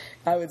is,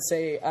 I would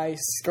say, I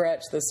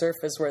scratch the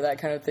surface where that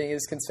kind of thing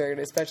is concerned,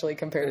 especially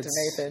compared to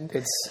Nathan.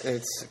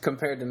 It's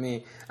compared to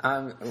me.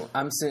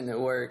 I'm sitting at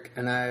work,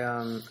 and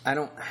I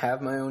don't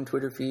have my own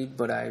Twitter feed,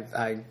 but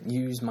I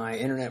use my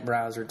internet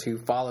browser to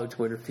follow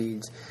Twitter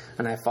feeds,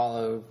 and I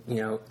follow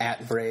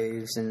at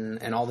Braves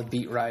and all the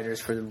beat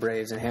writers for the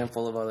Braves and a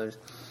handful of others.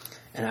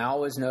 And I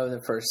always know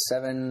that for a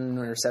 7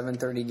 or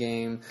 7:30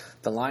 game,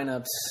 the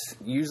lineups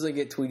usually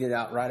get tweeted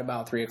out right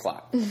about 3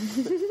 o'clock.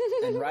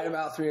 And right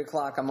about 3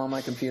 o'clock, I'm on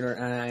my computer,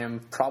 and I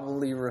am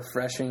probably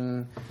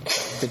refreshing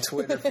the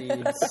Twitter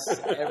feeds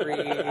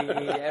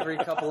every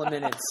couple of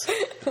minutes.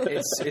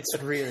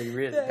 It's really,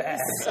 really bad.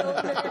 So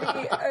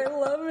nerdy. I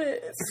love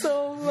it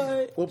so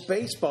much. Well,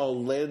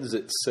 baseball lends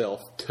itself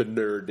to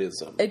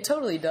nerdism. It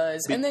totally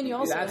does. And then you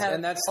also have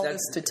all the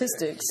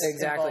statistics.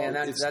 Exactly,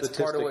 involved. and that's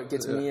part of what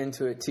gets me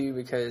into it, too,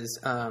 because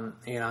I'm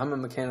a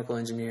mechanical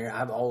engineer.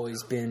 I've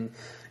always been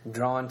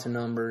drawn to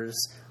numbers.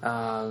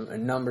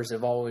 And numbers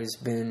have always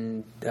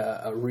been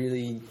a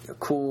really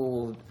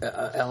cool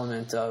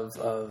element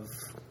of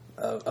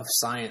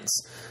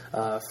science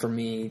for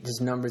me,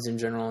 just numbers in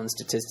general and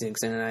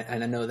statistics,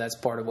 and I know that's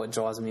part of what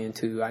draws me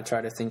into. I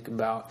try to think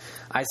about.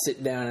 I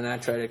sit down and I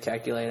try to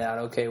calculate out.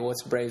 Okay,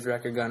 what's Braves'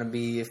 record going to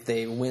be if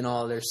they win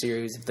all their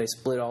series? If they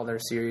split all their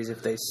series?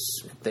 If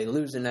they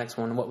lose the next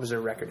one? What was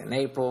their record in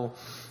April?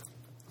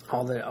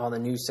 All the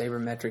new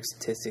sabermetric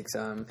statistics.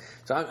 So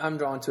I'm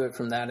drawn to it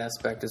from that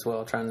aspect as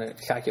well, trying to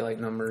calculate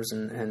numbers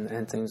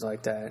and things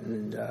like that,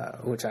 and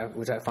which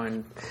I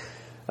find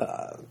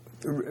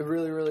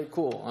really, really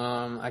cool.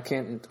 I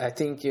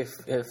think if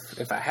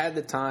I had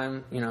the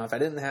time, if I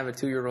didn't have a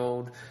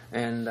 2-year-old,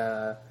 and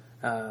I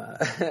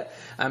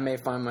may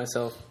find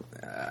myself.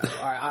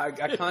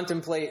 I've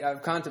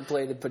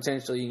contemplated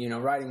potentially,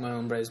 writing my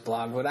own Braves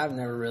blog, but I've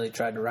never really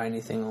tried to write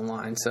anything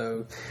online.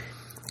 So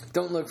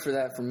don't look for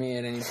that from me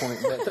at any point.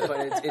 But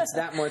it's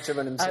that much of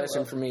an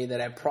obsession for me that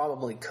I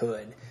probably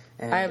could.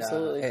 And, I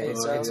absolutely think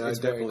so. I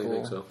definitely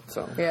cool. think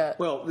so. Yeah.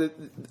 Well,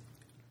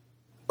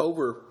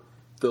 over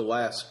the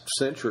last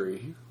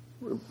century,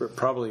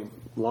 probably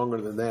longer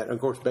than that.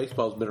 Of course,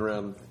 baseball's been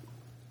around,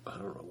 I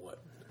don't know what,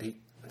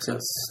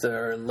 since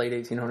the late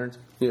 1800s.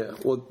 Yeah.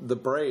 Well, the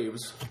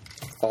Braves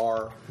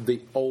are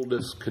the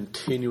oldest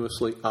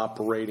continuously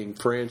operating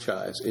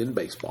franchise in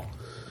baseball.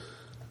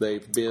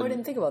 They've been. I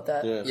didn't think about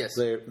that. Yeah, yes.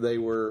 They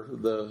were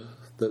the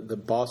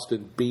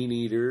Boston Bean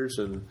Eaters,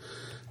 and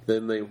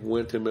then they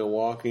went to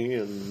Milwaukee,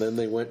 and then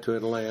they went to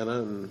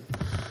Atlanta, and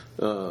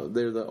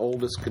they're the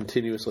oldest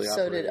continuously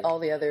operating. So did all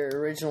the other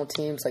original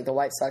teams, like the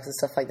White Sox and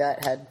stuff like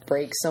that, had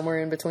breaks somewhere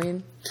in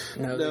between?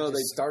 No, they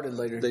started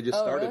later. They just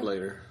started really?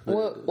 later.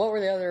 What were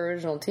the other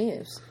original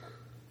teams?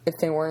 If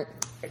they weren't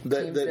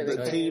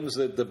The teams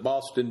that the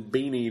Boston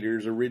Bean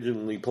Eaters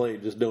originally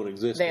played just don't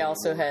exist They anymore.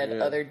 also had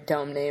other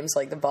dumb names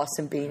like the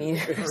Boston Bean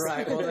Eaters.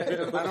 Right. Well,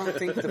 I don't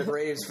think the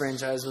Braves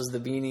franchise was the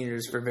Bean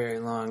Eaters for very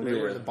long. They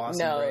were the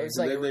Boston No, Braves. it was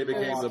like then they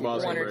became the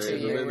Boston 1 or Braves, 2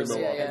 and then years. the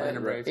Milwaukee Atlanta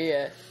Braves.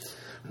 Yeah.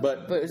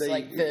 But But it was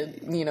like the,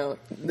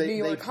 New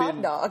York hot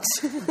dogs.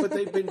 But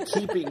they've been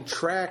keeping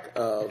track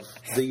of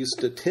these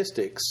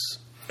statistics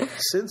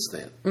since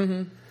then.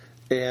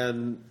 Mm-hmm.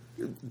 And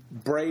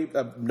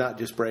not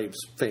just Braves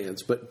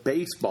fans, but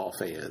baseball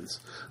fans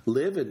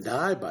live and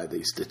die by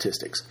these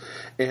statistics.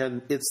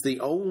 And it's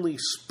the only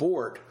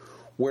sport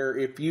where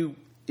if you're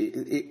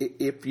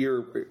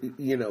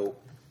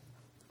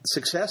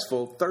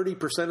successful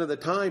 30% of the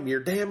time,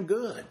 you're damn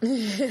good.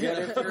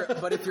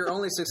 But if you're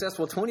only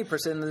successful 20%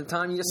 of the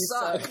time, you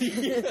suck.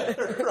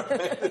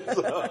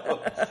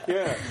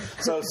 Right.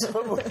 So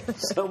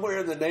somewhere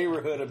in the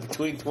neighborhood of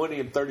between 20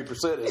 and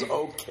 30% is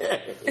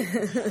okay.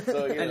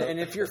 So, and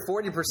if you're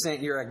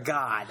 40%, you're a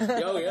god.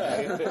 Oh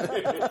yeah,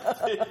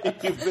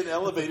 you've been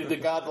elevated to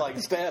godlike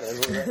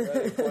status.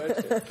 Without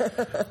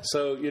question.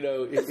 So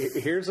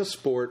here's a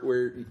sport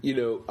where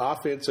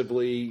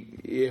offensively,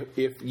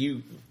 if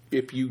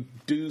you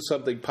do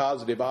something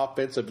positive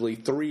offensively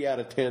 3 out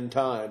of 10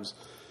 times,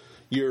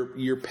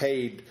 you're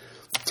paid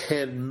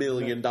 $10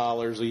 million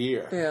a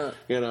year.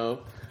 Yeah.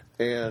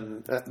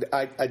 And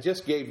I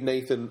just gave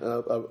Nathan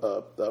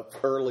a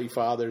early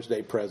Father's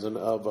Day present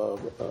of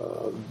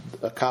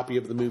a copy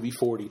of the movie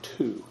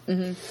 42,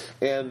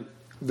 and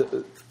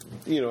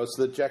it's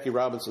the Jackie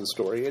Robinson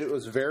story. It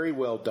was very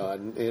well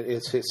done.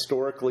 It's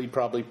historically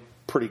probably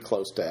pretty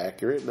close to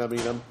accurate. I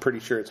mean, I'm pretty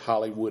sure it's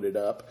Hollywooded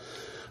up.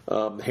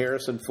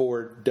 Harrison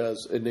Ford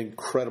does an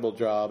incredible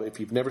job. If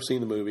you've never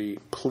seen the movie,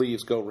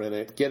 please go rent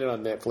it. Get it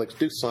on Netflix.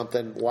 Do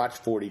something. Watch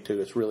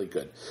 42. It's really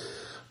good.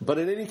 But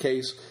in any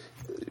case,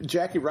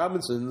 Jackie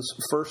Robinson's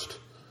first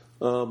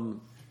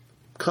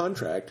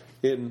contract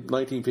in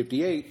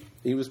 1958,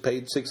 he was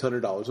paid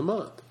 $600 a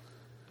month.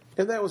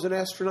 And that was an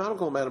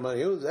astronomical amount of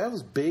money. That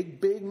was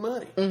big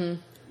money.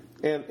 Mm-hmm.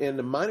 And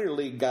the minor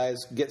league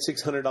guys get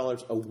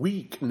 $600 a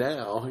week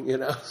now,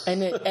 And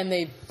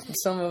they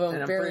some of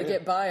them barely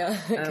get by on it.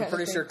 And I'm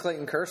pretty sure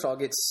Clayton Kershaw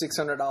gets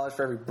 $600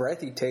 for every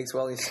breath he takes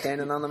while he's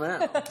standing on the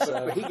mound.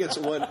 So he gets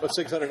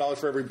 $600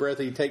 for every breath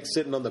he takes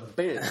sitting on the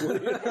bench.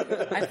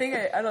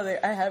 I don't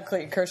think I have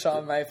Clayton Kershaw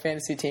on my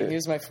fantasy team. He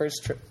was my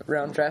first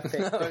round draft pick.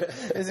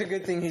 It's a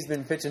good thing he's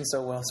been pitching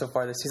so well so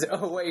far this season.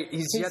 Oh wait,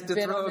 he's yet to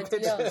throw a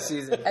pitch this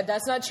season.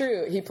 That's not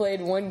true. He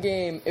played one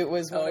game. It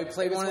was he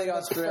played one of the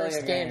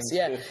Australia games.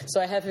 Yeah, so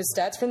I have his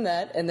stats from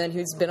that, and then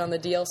he's been on the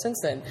DL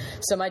since then.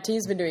 So my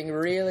team's been doing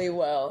really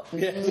well.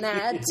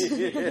 Not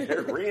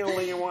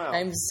really well.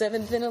 I'm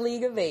 7th in a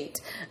league of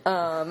 8.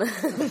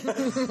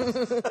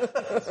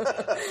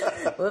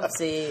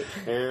 Whoopsie.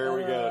 Here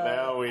we go.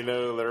 Now we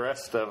know the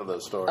rest of the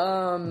story.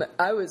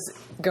 I was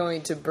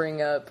going to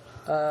bring up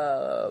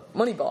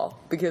Moneyball,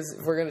 because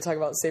we're going to talk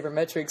about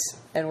sabermetrics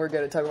and we're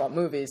going to talk about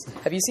movies.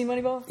 Have you seen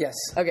Moneyball? Yes.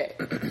 Okay.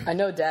 I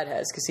know Dad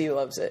has, because he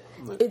loves it.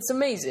 It's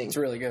amazing. It's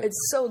really good.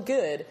 It's so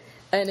good.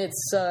 And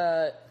it's,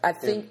 I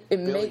think it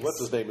makes...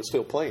 What's his name is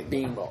still playing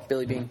Bean.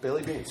 Billy Bean.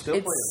 Billy Bean. Still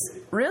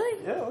playing.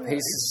 Really? Yeah.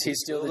 He's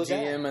still the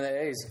GM of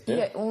the A's.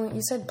 Yeah, well,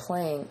 you said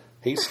playing.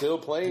 He's still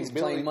playing. He's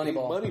playing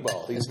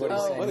Moneyball. He's still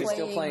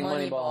playing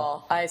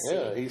Moneyball. I see.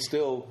 Yeah, he's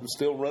still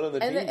running the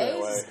team and the that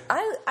A's, way.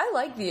 I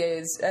like the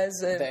A's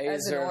as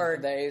an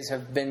org. The A's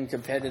have been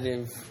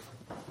competitive.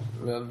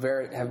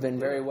 Have been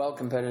very well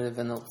competitive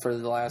for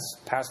the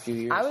past few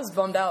years. I was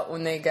bummed out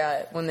when they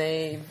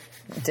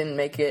didn't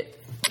make it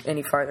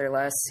any farther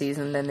last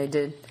season than they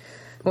did.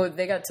 Well,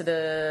 they got to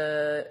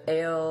the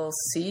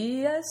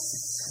ALCS.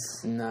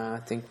 No,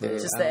 I think they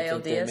Just the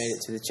ALDS? They made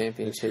it to the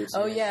championship.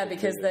 Oh yeah,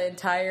 because the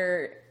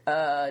entire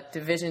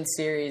division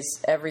series,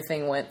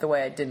 everything went the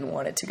way I didn't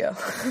want it to go.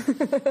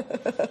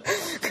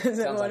 Because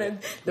I wanted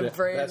the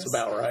Braves, that's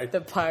about right.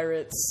 the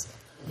Pirates,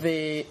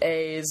 the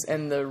A's,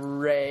 and the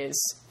Rays,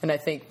 and I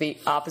think the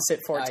opposite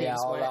 4 teams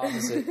all went. the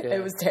opposite, yeah.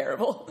 It was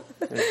terrible.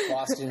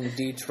 Boston,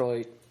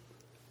 Detroit,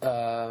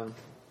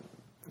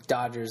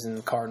 Dodgers, and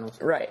the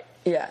Cardinals. Right.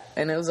 Yeah,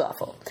 and it was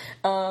awful.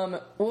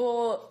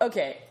 Well,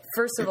 okay.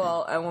 First of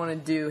all, I want to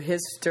do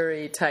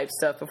history type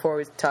stuff before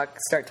we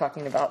start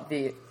talking about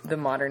the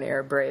modern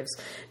era Braves.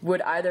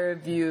 Would either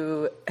of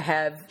you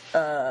have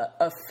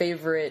a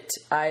favorite,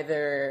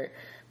 either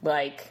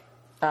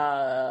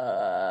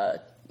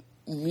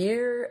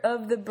year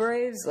of the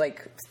Braves,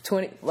 like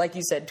 20, like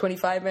you said,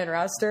 25-man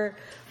roster,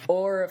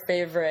 or a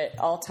favorite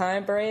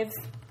all-time Brave?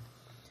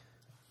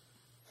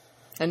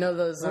 I know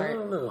those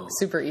aren't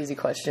super easy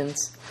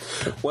questions.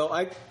 Well,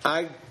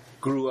 I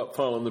grew up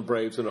following the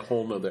Braves in a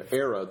whole nother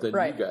era than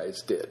you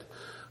guys did.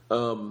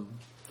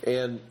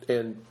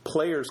 And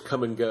players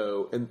come and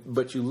go,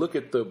 but you look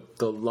at the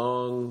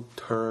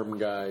long-term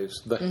guys,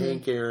 the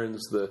Hank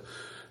Aaron's, from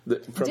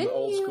the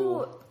old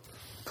school. Didn't you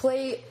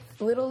play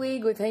Little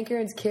League with Hank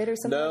Aaron's kid or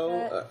something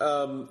like that?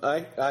 No,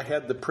 I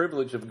had the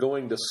privilege of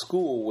going to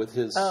school with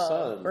his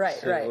son.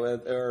 Right.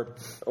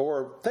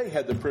 Or they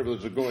had the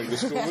privilege of going to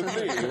school with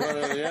me. One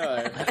or the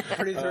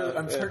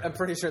other. I'm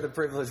pretty sure the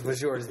privilege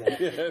was yours then.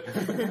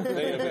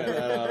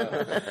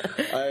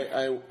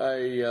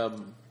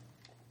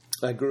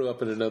 I grew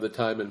up in another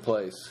time and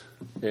place,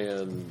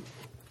 and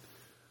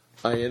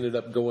I ended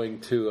up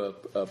going to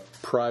a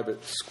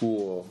private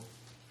school.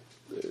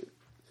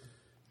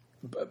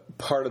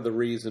 Part of the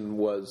reason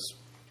was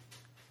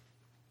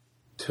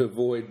to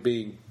avoid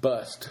being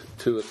bused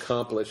to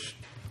accomplish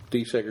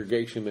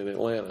desegregation in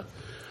Atlanta.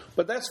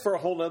 But that's for a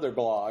whole nother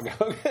blog.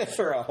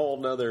 For a whole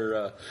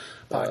nother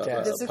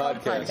Podcast. This is called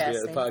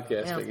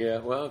podcasting. Yeah.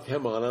 Well,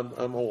 come on,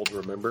 I'm old,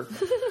 remember?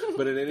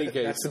 But in any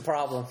case, That's the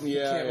problem.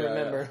 Yeah, You can't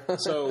remember.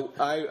 So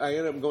I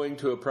ended up going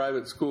to a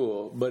private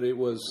school, but it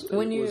was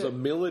a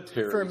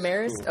military for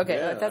Marist. school. Okay,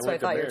 Yeah, that's what I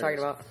thought you were Marist. talking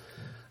about.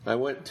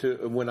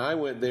 When I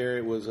went there,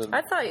 it was an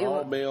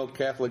all-male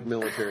Catholic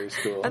military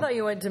school. I thought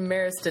you went to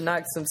Marist to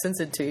knock some sense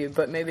into you,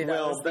 but maybe that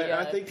was the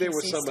I think there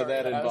was PC some of story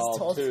that I was involved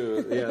told.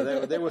 too.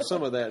 Yeah, there was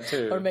some of that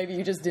too. Or maybe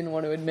you just didn't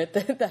want to admit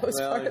that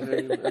was part of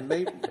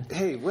it.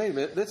 Hey, wait a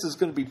minute! This is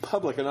going to be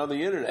public and on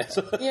the internet.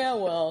 Yeah,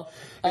 well,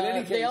 In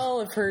any they case, all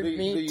have heard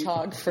me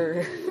talk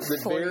for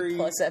 40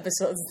 plus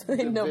episodes.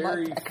 They know my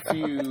very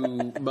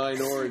few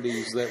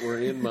minorities that were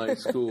in my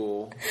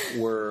school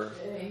were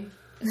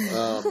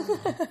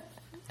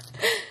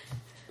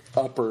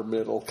upper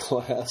middle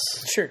class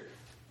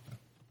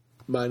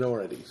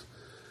minorities.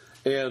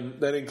 And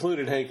that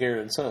included Hank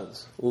Aaron's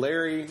sons.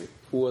 Larry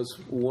was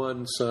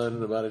one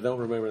son, but I don't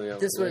remember the other.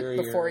 This was Larry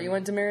before Aaron. you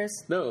went to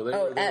Marist? No, they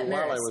were at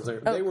while I Marist. was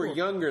there. Oh, they were cool.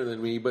 younger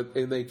than me,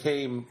 and they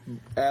came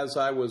as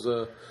I was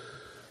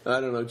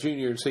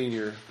junior and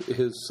senior.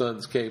 His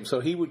sons came,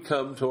 so he would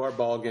come to our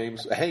ball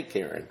games. Hank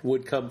Aaron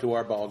would come to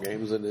our ball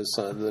games, and his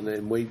sons, and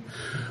then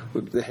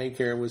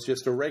Hank Aaron was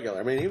just a regular.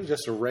 I mean, he was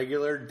just a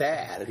regular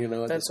dad, at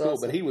That's the school,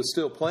 awesome. but he was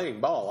still playing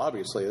ball.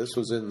 Obviously, this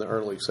was in the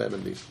early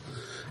 '70s.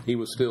 He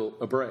was still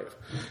a Brave,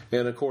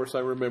 and of course,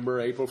 I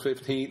remember April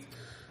 15th,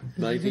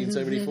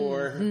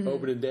 1974,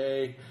 opening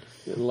day,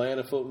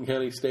 Atlanta Fulton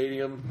County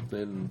Stadium,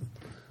 and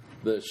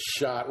the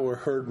shot were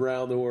heard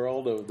around the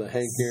world of the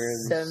Hank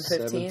Aaron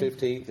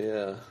 715.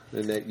 Yeah,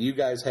 and that you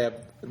guys have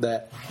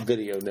that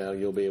video now.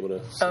 You'll be able to.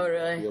 See, Oh,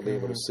 really? You'll be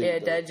able to see. Yeah,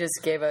 Dad just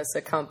gave us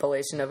a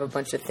compilation of a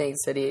bunch of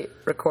things that he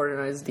recorded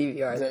on his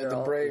DVR. that are The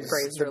all Braves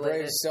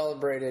related.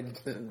 celebrated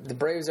the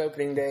Braves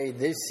opening day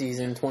this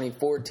season,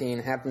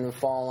 2014, happened to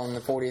fall on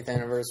the 40th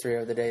anniversary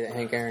of the day that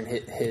Hank Aaron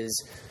hit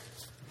his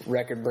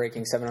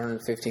record-breaking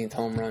 715th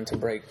home run to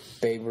break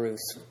Babe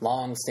Ruth's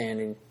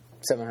long-standing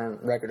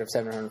record of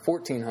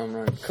 714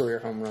 career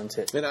home runs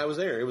hit. And I was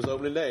there. It was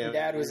opening day.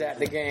 Dad was at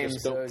the game,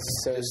 so it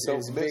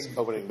was a big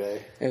opening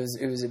day. It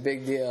was a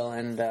big deal,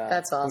 and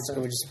That's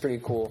awesome. which is pretty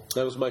cool.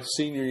 That was my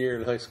senior year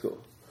in high school.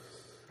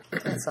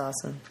 That's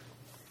awesome.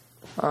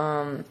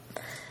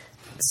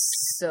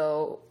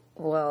 So,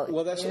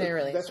 well that's you didn't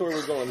really. that's where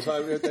we're going.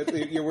 So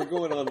we're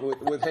going on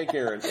with Hank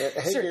Aaron.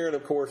 Hank Aaron,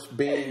 of course,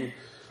 being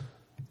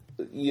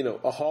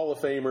a Hall of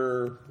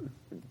Famer,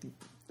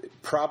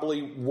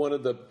 probably one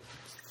of the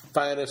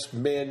finest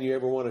men you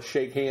ever want to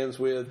shake hands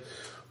with.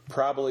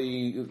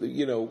 Probably,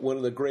 one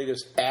of the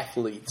greatest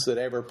athletes that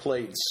ever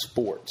played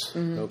sports.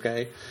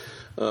 Okay,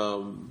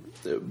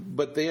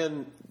 but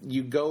then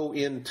you go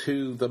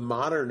into the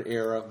modern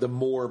era, the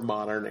more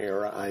modern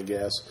era, I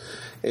guess,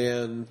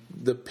 and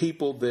the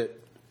people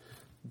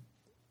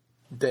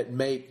that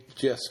make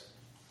just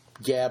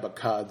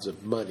gabacods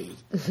of money,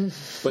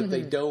 but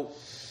they don't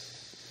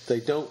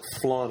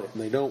flaunt it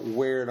and they don't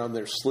wear it on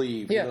their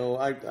sleeve. Yeah.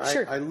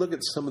 I look at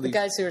some of these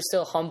guys who are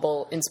still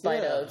humble in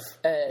spite of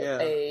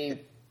a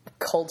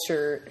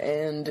culture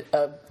and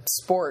a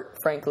sport,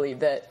 frankly,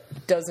 that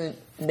doesn't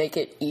make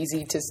it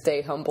easy to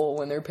stay humble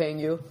when they're paying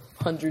you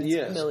hundreds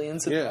of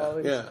millions of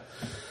dollars.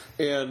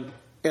 Yeah.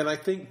 And I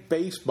think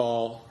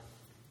baseball,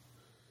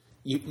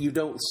 you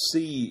don't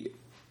see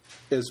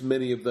as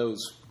many of those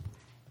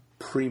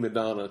prima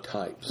donna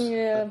types.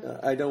 Yeah.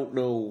 I don't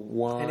know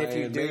why. And if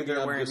you do, maybe they're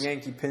I'm wearing just-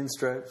 Yankee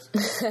pinstripes.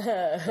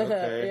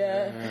 Okay.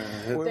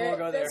 Yeah. We won't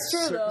go there. That's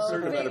true, though.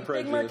 Certain amount of Big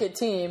prejudice. market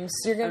teams,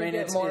 you're going to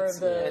get more of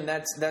the. and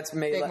that's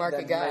made big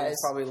market that guys. has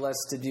probably less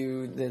to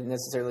do than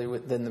necessarily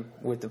with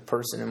the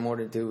person, and more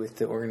to do with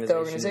the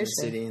organization, and the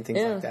city, and things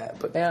like that.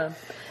 But yeah,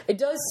 it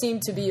does seem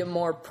to be a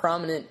more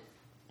prominent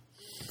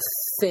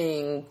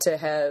thing to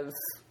have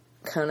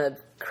kind of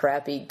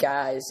crappy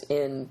guys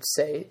in,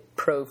 say,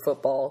 pro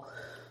football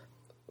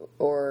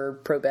or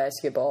pro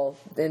basketball.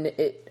 And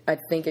I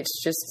think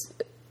it's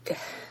just.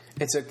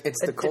 It's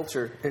the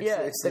culture.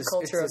 It's the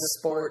culture of the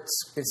sport.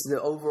 It's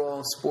the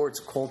overall sports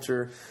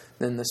culture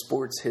than the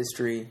sports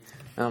history.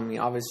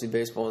 Obviously,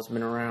 baseball has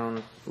been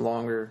around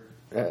longer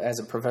as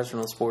a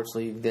professional sports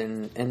league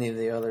than any of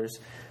the others,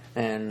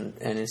 and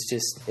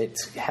it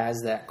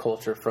has that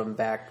culture from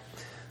back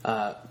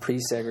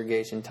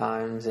pre-segregation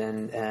times,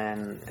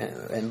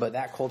 but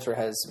that culture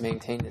has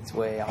maintained its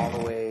way all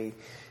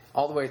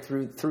the way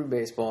through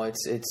baseball.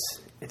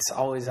 It's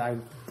always,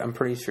 I'm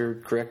pretty sure,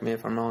 correct me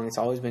if I'm wrong, it's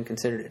always been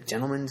considered a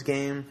gentleman's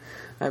game,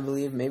 I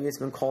believe. Maybe it's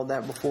been called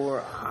that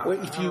before. Well,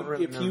 if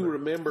you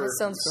remember That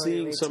sounds familiar to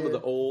seeing me, some of too.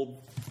 the old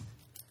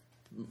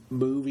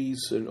movies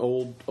and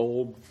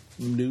old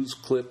news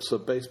clips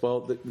of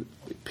baseball,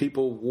 that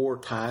people wore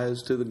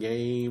ties to the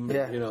game,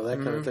 Yeah. That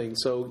kind of thing.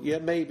 So yeah,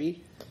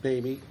 maybe.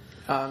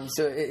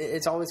 So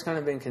it's always kind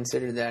of been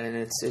considered that, and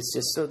it's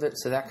just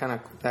that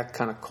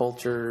kind of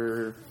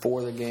culture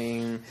for the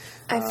game.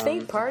 I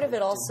think part of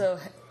it also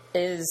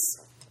is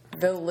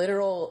the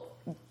literal,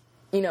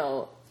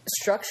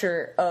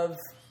 structure of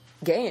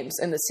games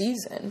in the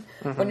season.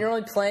 When you're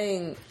only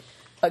playing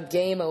a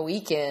game a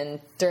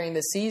weekend during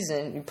the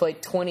season, you play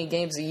 20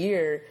 games a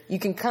year, you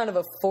can kind of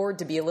afford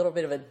to be a little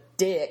bit of a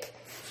dick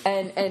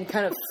and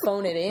kind of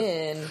phone it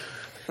in.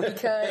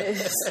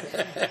 Because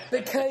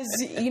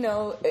you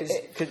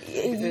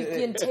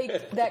can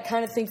take that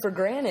kind of thing for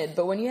granted,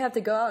 but when you have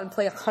to go out and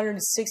play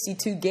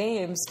 162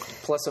 games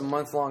plus a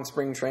month-long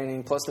spring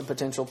training, plus the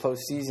potential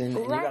postseason, and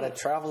you got to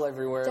travel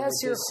everywhere.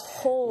 That's your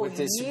whole with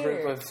this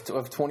year. Group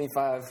of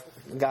 25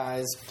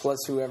 guys, plus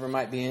whoever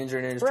might be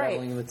injured and is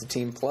traveling with the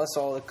team, plus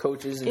all the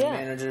coaches and the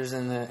managers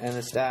and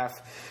the staff.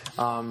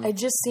 It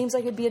just seems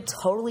like it'd be a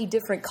totally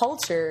different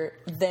culture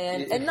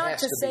than, and not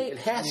to say it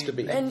has to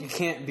be. And you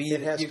can't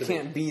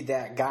be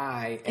that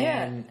guy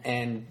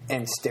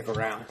and stick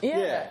around.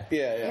 Yeah.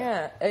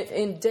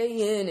 And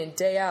day in and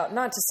day out.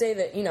 Not to say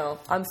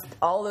that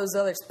all those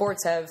other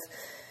sports have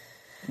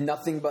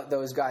nothing but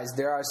those guys.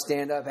 There are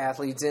stand-up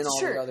athletes in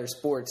all the other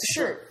sports.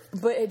 Sure,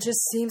 but it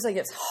just seems like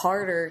it's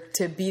harder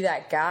to be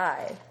that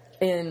guy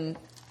in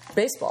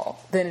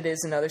baseball than it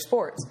is in other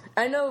sports.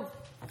 I know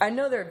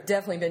there have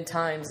definitely been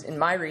times in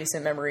my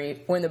recent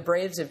memory when the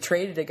Braves have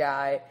traded a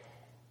guy,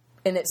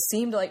 and it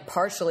seemed like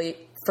partially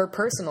for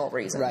personal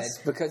reasons, right?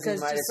 Because he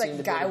might just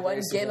the guy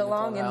wasn't getting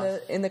along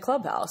in the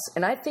clubhouse,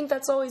 and I think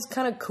that's always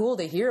kind of cool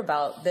to hear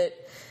about that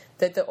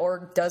the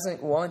org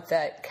doesn't want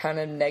that kind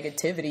of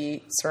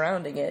negativity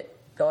surrounding it.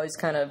 It always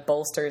kind of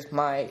bolsters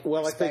my.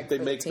 Well, I think they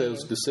make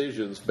those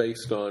decisions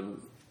based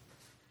on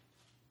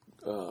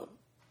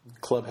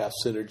clubhouse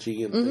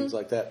synergy and things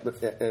like that.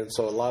 And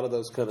so a lot of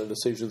those kind of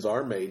decisions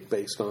are made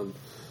based on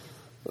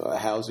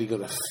how's he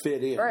going to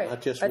fit in,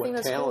 not just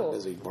what talent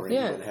does he bring.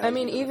 Yeah, but how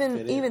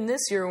even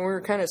this year when we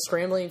were kind of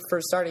scrambling for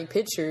starting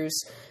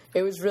pitchers,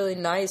 it was really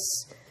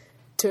nice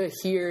to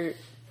hear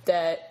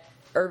that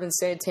Urban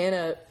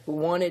Santana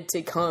wanted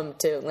to come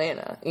to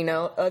Atlanta.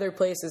 Other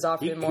places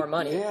offered more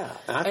money. Yeah,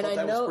 I thought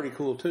that was pretty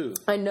cool too.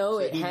 I know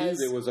so he knew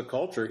there was a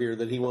culture here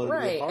that he wanted to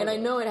be a part of. And I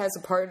know it has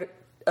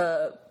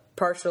a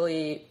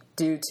partially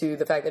due to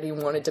the fact that he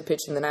wanted to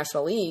pitch in the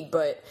National League,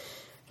 but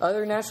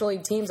other National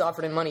League teams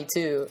offered him money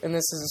too, and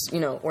this is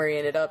where he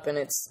ended up, and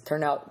it's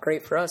turned out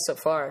great for us so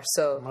far.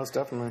 So most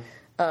definitely,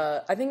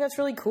 I think that's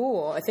really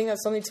cool. I think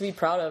that's something to be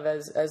proud of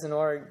as an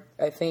org.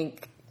 I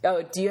think.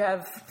 Oh, do you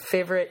have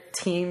favorite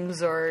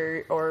teams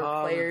or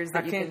players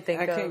that you can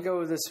think of? I can't go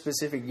with a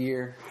specific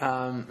year.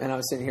 And I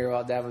was sitting here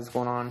while that was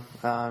going on.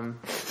 I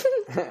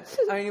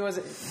mean, it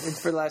wasn't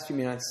for the last few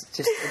minutes.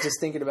 Just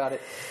thinking about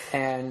it,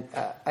 and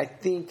I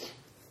think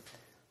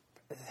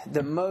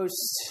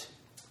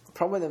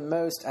probably the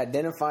most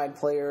identified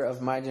player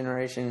of my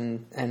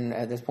generation, and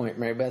at this point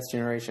Mary Beth's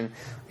generation,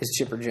 is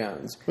Chipper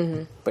Jones.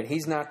 Mm-hmm. But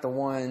he's not the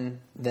one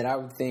that I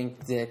would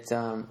think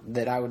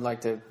that I would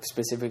like to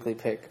specifically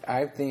pick.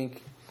 I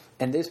think,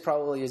 and this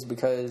probably is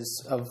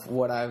because of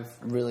what I've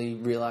really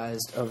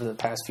realized over the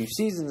past few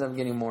seasons of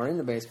getting more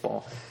into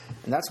baseball,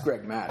 and that's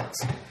Greg Maddux.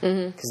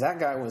 Because that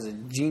guy was a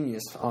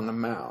genius on the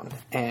mound,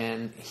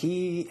 and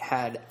he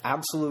had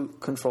absolute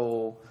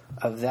control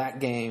of that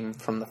game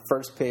from the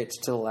first pitch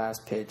to the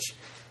last pitch,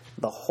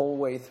 the whole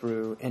way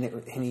through, and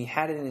he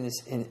had it in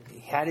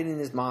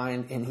his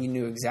mind, and he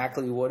knew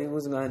exactly what he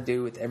was going to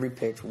do with every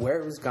pitch, where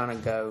it was going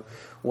to go,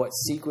 what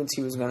sequence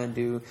he was going to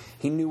do.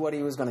 He knew what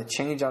he was going to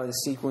change out of the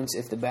sequence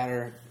if the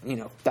batter,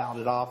 fouled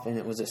it off and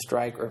it was a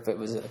strike, or if it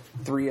was a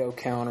 3-0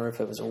 count, or if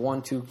it was a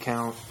 1-2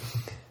 count.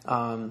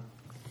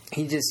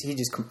 He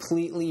just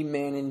completely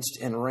managed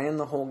and ran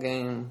the whole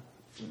game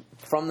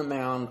from the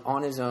mound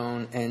on his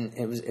own, and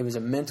it was a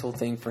mental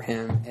thing for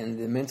him, and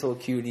the mental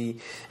acuity,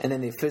 and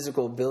then the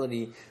physical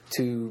ability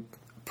to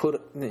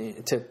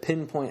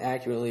pinpoint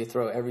accurately,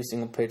 throw every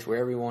single pitch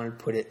wherever he wanted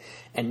to put it,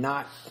 and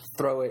not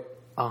throw it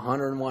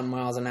 101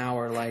 miles an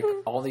hour like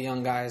all the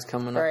young guys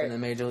coming up in the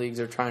major leagues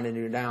are trying to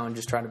do now, and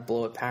just try to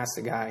blow it past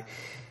the guy.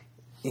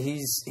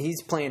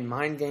 He's playing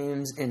mind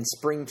games in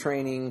spring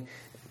training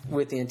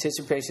with the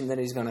anticipation that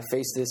he's going to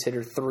face this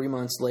hitter 3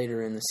 months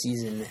later in the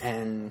season,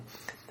 and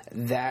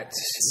that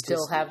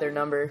still have their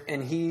number.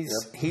 And he's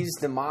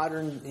the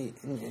modern,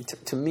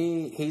 to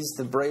me, he's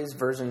the Braves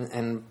version,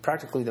 and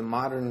practically the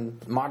modern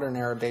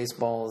era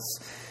baseball's,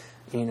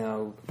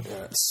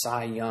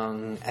 Cy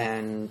Young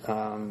and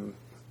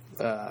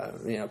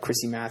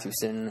Chrissy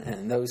Mathewson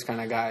and those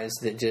kind of guys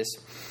that just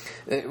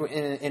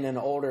in an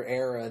older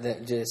era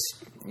that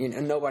just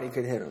nobody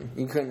could hit them.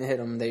 You couldn't hit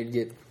them. They'd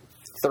get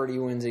 30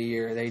 wins a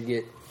year. They'd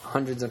get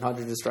hundreds and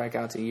hundreds of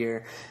strikeouts a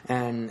year,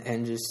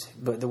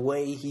 but the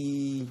way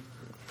he,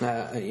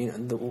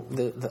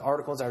 the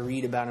articles I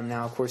read about him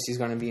now, of course, he's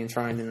going to be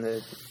enshrined in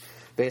the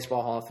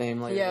Baseball Hall of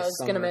Fame later. Yeah, I was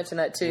going to mention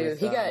that too.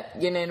 He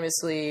got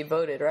unanimously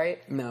voted,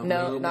 right?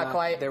 No, not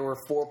quite. There were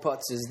 4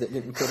 putzes that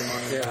didn't put him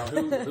on the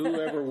ballot.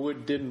 Whoever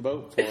didn't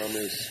vote for him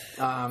is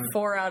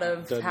 4 out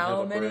of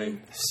how many?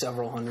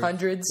 Several hundred.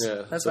 Hundreds.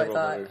 Yeah, that's what I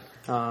thought.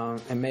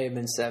 It may have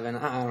been 7.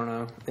 I don't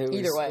know.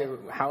 Either way.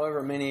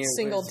 However many.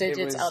 Single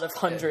digits out of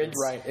hundreds.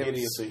 Right.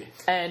 Idiocy.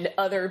 And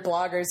other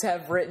bloggers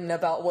have written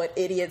about what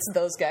idiots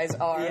those guys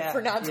are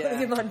for not putting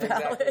him on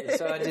ballot.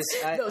 Exactly.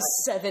 So those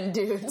 7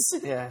 dudes.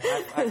 Yeah,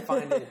 I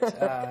find it.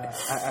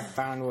 I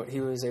found what he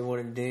was able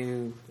to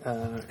do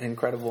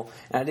incredible,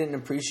 and I didn't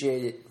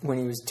appreciate it when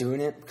he was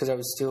doing it because I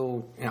was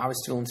still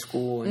in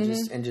school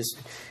and just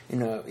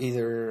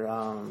either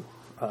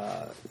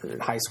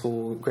high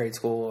school, grade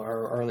school,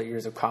 or early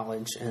years of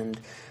college, and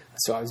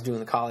so I was doing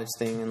the college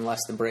thing and less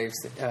the Braves.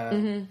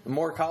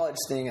 More college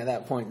thing at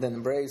that point than the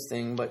Braves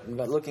thing. But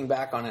looking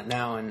back on it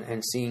now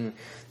and seeing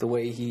the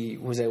way he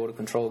was able to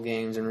control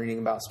games and reading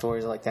about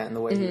stories like that and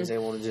the way he was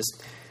able to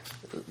just,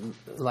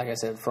 like I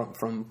said,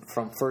 from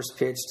first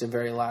pitch to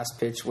very last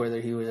pitch, whether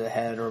he was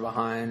ahead or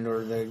behind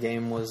or the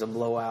game was a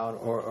blowout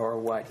or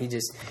what, he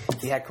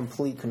had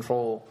complete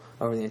control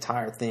over the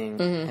entire thing,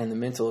 and the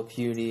mental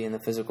acuity and the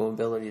physical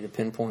ability to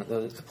pinpoint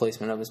the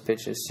placement of his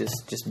pitches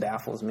just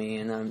baffles me,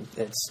 and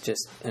it's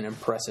just an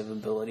impressive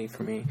ability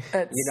for me.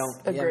 That's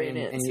a great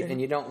answer. And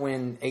you don't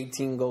win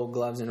 18 Gold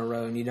Gloves in a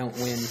row, and you don't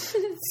win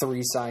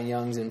 3 Cy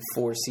Youngs in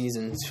 4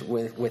 seasons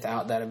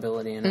without that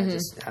ability.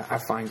 And I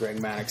find Greg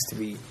Maddux to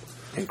be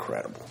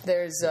incredible.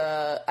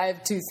 I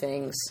have 2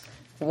 things.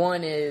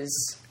 One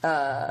is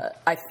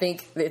I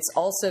think it's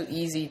also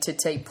easy to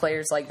take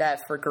players like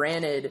that for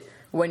granted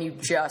when you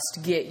just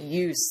get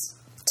used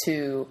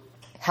to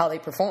how they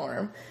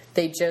perform.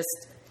 They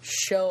just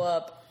show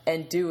up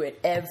and do it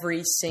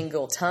every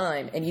single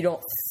time, and you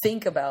don't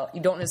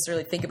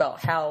necessarily think about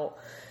how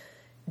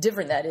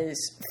different that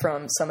is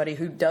from somebody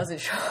who doesn't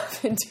show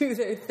up and do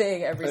their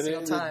thing every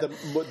single time.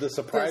 The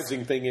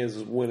surprising thing is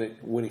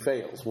when he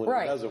fails, when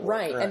it doesn't work.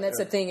 Right, and that's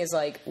the thing is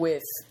like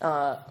with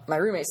my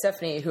roommate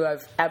Stephanie, who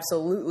I've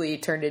absolutely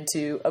turned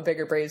into a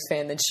bigger Braves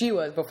fan than she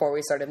was before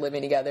we started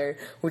living together,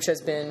 which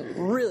has been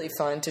really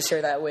fun to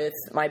share that with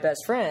my best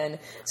friend,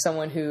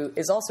 someone who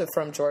is also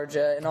from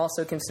Georgia and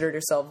also considered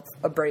herself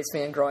a Braves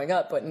fan growing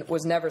up, but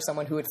was never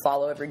someone who would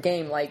follow every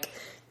game like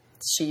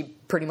she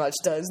pretty much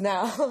does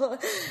now,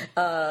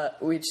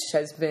 which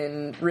has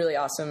been really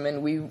awesome.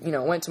 And we,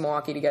 went to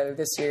Milwaukee together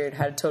this year and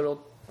had a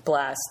total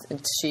blast.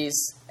 And she's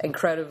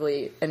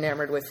incredibly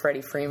enamored with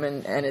Freddie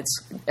Freeman, and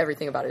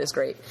everything about it is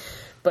great.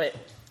 But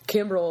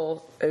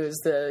Kimbrel is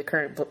the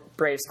current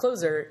Braves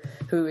closer,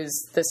 who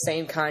is the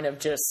same kind of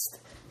just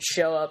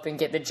show up and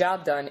get the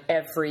job done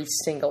every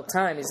single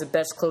time. He's the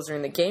best closer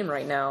in the game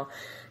right now.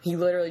 He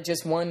literally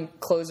just won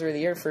Closer of the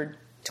Year for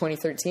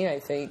 2013, I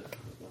think.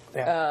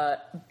 Yeah.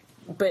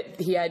 But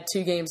he had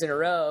 2 games in a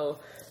row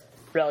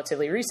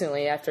relatively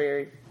recently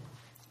after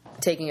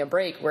taking a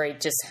break where he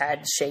just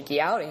had shaky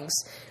outings.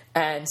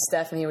 And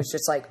Stephanie was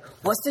just like,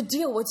 "What's the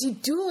deal? What's he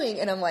doing?"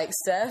 And I'm like,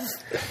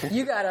 "Steph,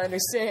 you got to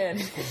understand,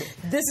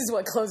 this is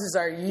what closers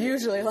are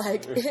usually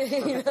like."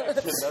 It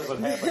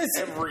doesn't happen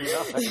every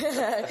night.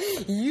 Yeah,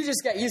 you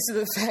just got used to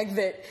the fact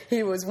that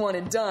he was one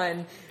and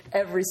done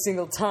every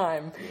single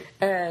time.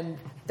 And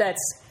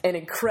that's an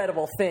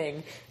incredible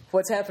thing.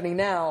 What's happening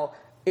now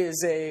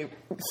is a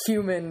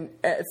human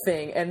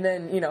thing. And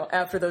then,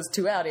 after those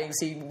 2 outings,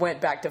 he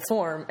went back to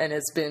form and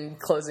has been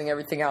closing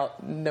everything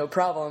out no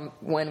problem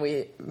when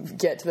we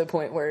get to the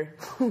point where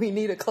we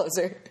need a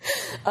closer.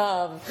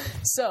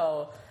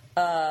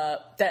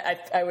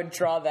 That I would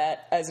draw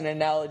that as an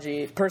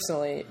analogy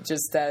personally,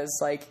 just as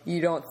like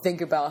you don't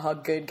think about how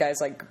good guys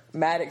like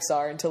Maddux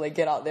are until they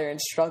get out there and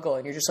struggle,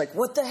 and you're just like,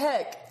 what the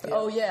heck?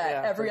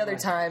 Yeah, every other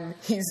time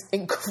he's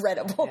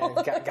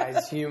incredible. Yeah,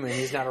 guy's human.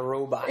 He's not a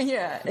robot.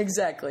 Yeah,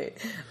 exactly.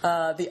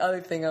 The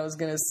other thing I was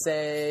gonna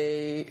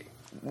say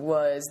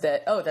was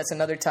that that's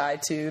another tie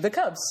to the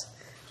Cubs,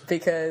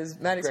 because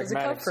Maddux was a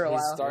Cub for a while.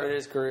 He started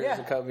his career as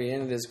a Cub. He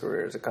ended his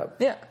career as a Cub.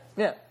 Yeah.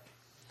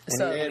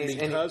 And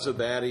because of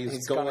that,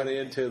 he's going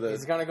into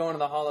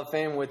the Hall of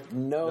Fame with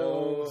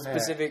no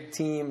specific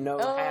team, no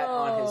hat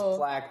on his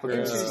plaque.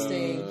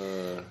 Interesting.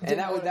 And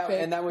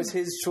that was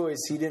his choice.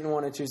 He didn't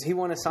want to choose. He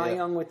won a Cy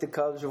Young with the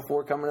Cubs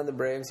before coming to the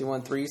Braves. He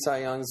won 3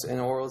 Cy Youngs in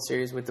the World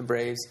Series with the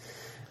Braves.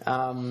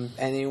 And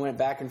he went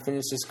back and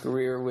finished his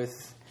career with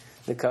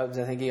the Cubs.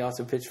 I think he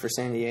also pitched for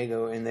San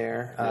Diego in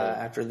there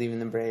after leaving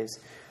the Braves.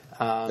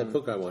 The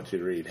book I want you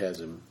to read has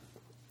him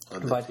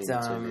on the team in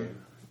San Diego.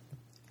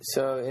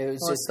 So it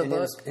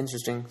was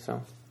interesting.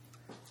 So,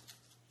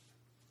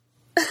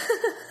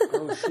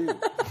 oh shoot!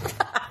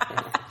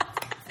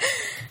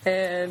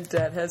 And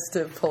Dad has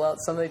to pull out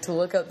something to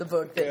look up the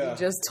book that he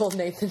just told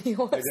Nathan he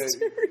wants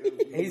to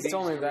read. He's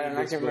told me about it, and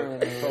I can't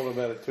remember. I told him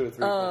about it 2 or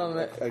 3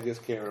 times. I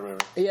just can't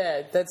remember.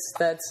 Yeah,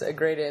 that's a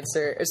great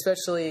answer,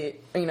 especially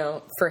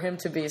for him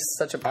to be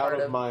such a part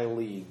of my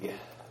league.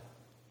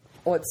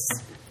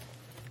 What's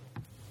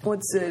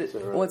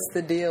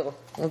the deal?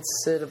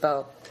 What's it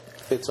about?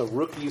 It's a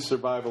rookie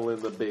survival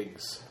in the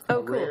bigs. Oh,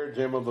 a rare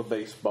gem of a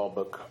baseball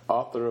book.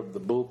 Author of the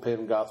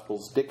Bullpen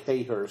Gospels, Dick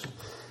Hayhurst.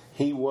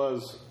 He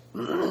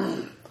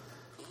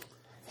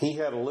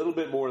had a little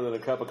bit more than a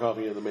cup of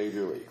coffee in the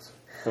major leagues.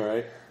 All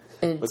right?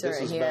 And But this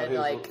sorry, is he about had his,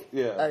 like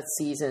yeah. a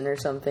season or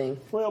something.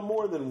 Well,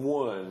 more than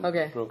one.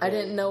 Okay. I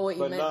didn't know what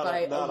you But meant not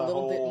by not a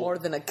little bit whole- more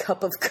than a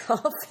cup of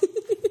coffee.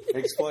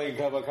 Explain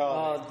cup of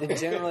coffee.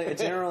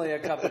 Generally, a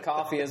cup of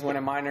coffee is when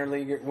a minor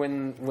leaguer,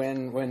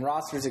 when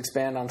rosters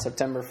expand on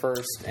September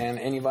 1st, and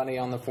anybody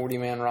on the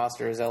 40-man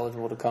roster is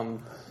eligible to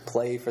come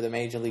play for the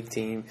major league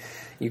team.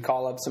 You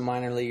call up some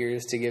minor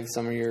leaguers to give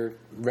some of your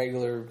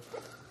regular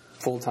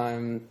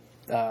full-time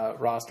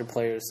roster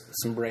players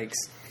some breaks,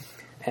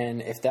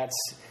 and if that's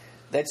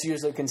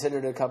usually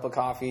considered a cup of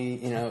coffee.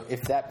 You know,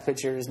 if that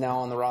pitcher is now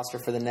on the roster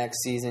for the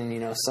next season, you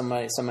know, some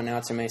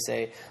announcer may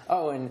say,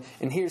 "Oh, and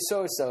here's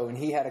so-and-so, and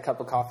he had a cup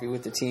of coffee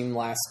with the team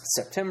last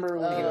September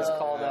when he was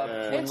called up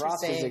when rosters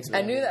Interesting. I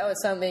expanded." knew that was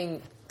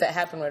something that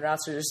happened when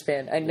rosters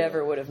expand. I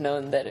never would have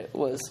known that it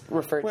was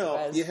referred to Well,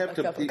 as you have a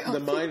to. cup of coffee.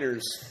 The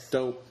minors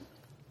don't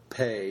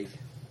pay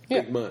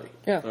big money.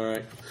 Yeah. All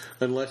right.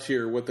 Unless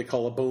you're what they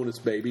call a bonus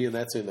baby, and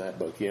that's in that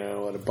book. You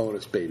know what a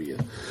bonus baby is.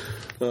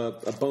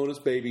 A bonus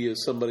baby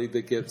is somebody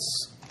that gets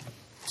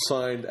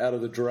signed out of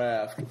the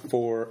draft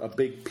for a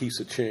big piece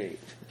of change,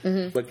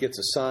 but gets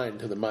assigned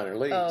to the minor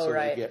league. Oh, so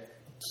right.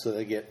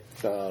 they get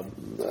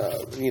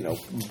you know,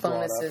 Bonuses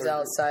brought up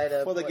outside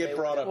of Well, they what get they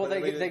brought up. Well, but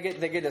I mean, they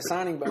get a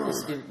signing bonus.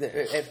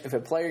 If a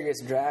player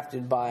gets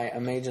drafted by a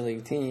major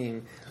league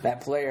team,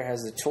 that player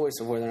has the choice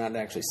of whether or not to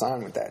actually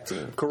sign with that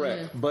team.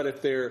 correct. But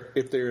if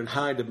they're in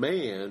high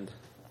demand,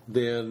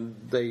 then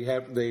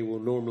they will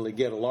normally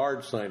get a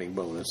large signing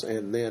bonus,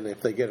 and then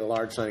if they get a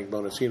large signing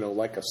bonus, you know,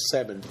 like a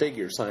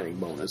 7-figure signing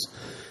bonus,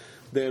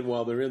 then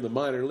while they're in the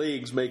minor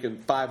leagues making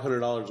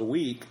 $500 a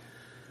week,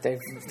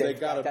 they've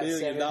got $1 that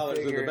million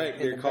in the bank.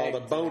 They're called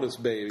a bonus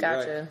baby,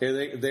 Gotcha.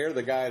 right? And they're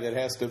the guy that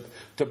has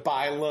to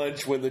buy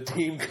lunch when the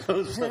team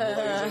goes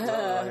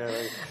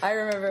someplace. I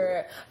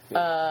remember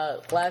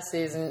last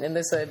season, and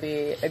this would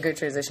be a good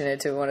transition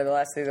into one of the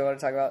last things I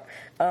want to talk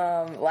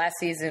about. Last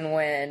season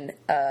when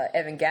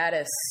Evan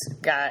Gaddis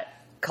got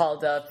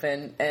called up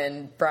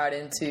and brought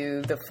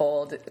into the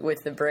fold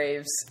with the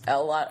Braves,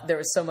 there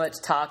was so much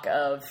talk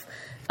of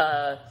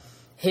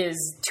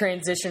his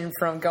transition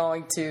from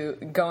going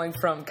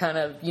from kind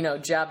of, you know,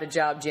 job to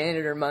job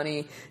janitor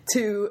money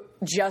to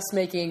just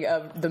making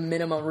the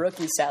minimum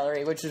rookie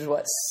salary, which is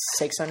what,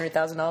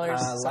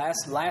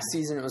 $600,000. Last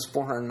season it was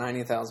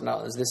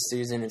 $490,000. This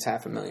season it's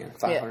 $500,000,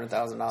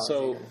 $500,000.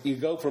 So you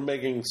go from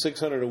making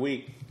 $600 a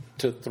week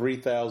to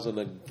 $3,000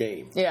 a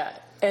game. Yeah.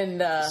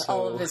 And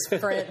all of his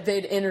friends,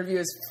 they'd interview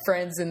his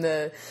friends in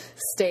the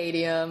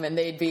stadium, and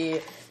they'd be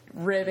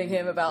ribbing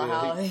him about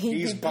how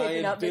he's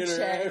picking up the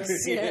checks,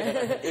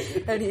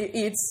 and he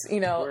eats,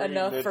 you know,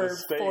 enough for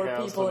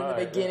 4 people in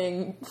the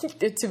beginning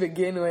to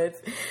begin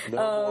with.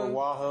 No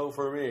more Wahoo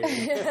for me.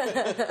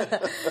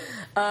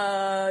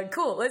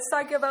 Cool. Let's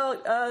talk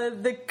about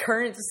the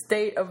current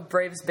state of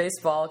Braves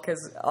baseball,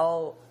 because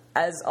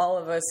as all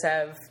of us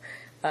have,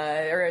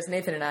 or as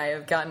Nathan and I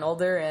have gotten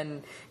older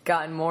and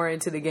gotten more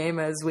into the game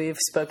as we've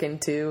spoken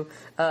to,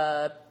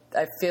 I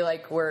feel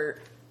like we're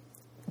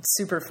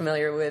super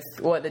familiar with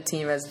what the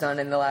team has done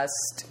in the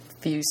last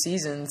few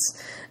seasons.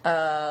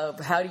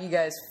 How do you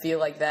guys feel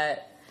like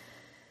that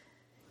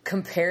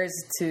compares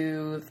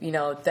to, you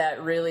know,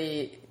 that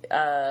really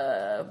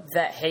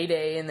that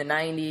heyday in the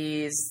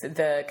 90s,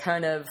 the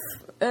kind of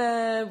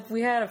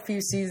we had a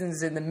few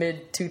seasons in the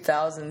mid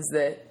 2000s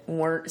that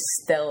weren't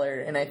stellar,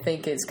 and I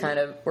think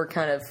we're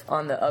kind of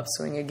on the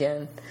upswing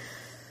again.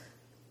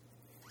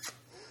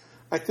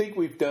 I think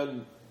we've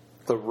done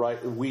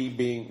we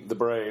being the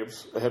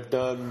Braves have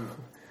done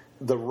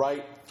the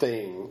right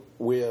thing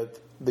with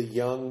the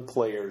young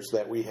players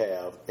that we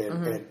have,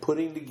 and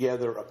putting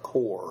together a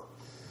core.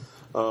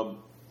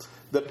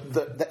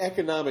 The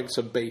economics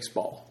of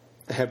baseball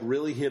have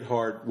really hit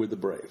hard with the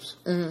Braves.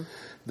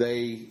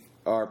 They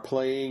are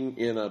playing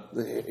in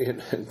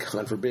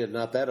God forbid,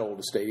 not that old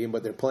a stadium,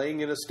 but they're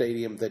playing in a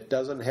stadium that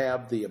doesn't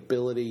have the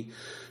ability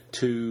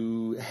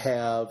to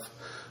have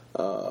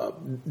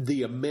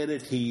the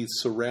amenities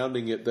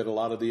surrounding it that a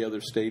lot of the other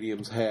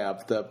stadiums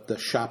have, the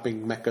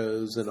shopping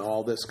meccas and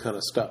all this kind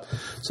of stuff.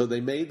 So they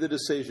made the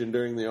decision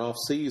during the off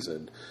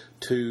season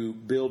to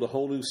build a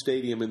whole new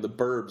stadium in the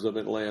burbs of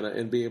Atlanta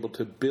and be able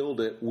to build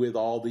it with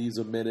all these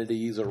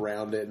amenities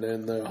around it,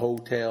 and the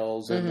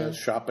hotels and the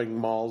shopping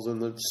malls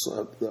and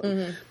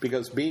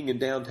because being in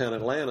downtown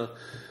Atlanta,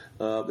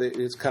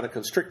 it's kind of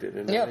constricted.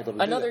 And Yeah, able to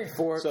another do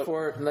that.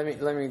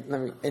 Let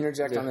me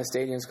interject on the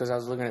stadiums, because I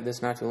was looking at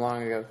this not too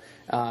long ago.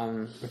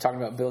 We're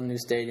talking about building new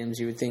stadiums.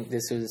 You would think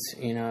this was,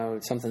 you know,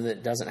 something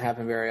that doesn't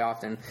happen very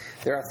often.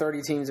 There are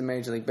 30 teams in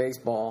Major League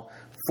Baseball.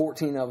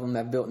 14 of them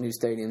have built new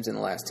stadiums in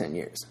the last 10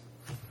 years.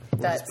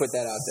 Let's put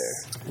that out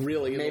there.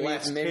 Really, in the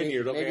last 10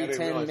 years,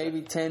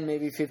 maybe 10,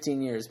 maybe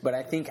 15 years. But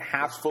I think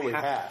fully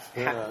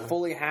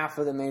half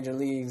of the major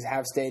leagues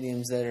have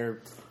stadiums that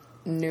are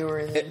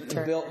newer than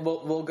built.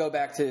 We'll go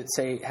back to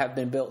have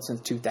been built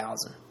since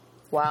 2000.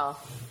 Wow.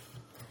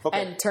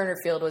 Okay. And Turner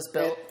Field was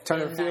built.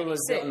 Turner Field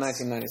was built in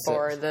 1996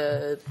 for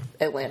the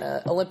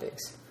Atlanta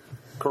Olympics.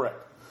 Correct.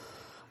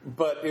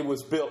 But it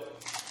was built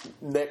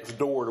next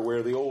door to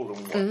where the old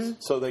one was,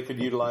 so they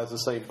could utilize the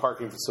same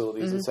parking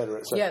facilities, et cetera,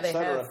 et cetera, Yeah, they et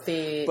cetera. have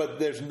the... But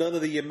there's none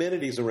of the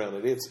amenities around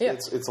it.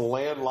 It's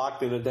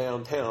landlocked in a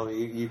downtown.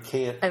 You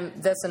can't... And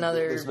that's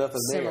another there's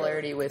nothing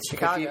similarity there. with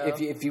Chicago.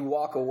 If you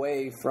walk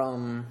away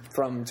from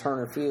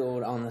Turner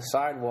Field on the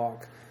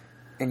sidewalk,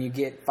 and you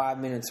get 5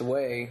 minutes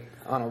away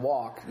on a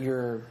walk,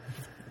 you're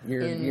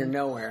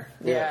nowhere.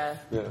 Yeah.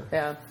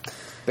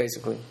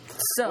 Basically.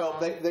 So,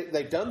 Well,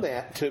 they've done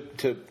that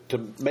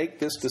to make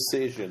this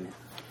decision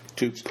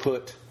to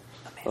put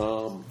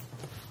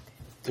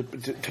to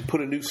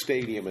put a new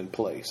stadium in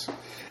place,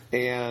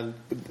 and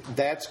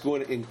that's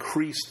going to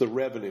increase the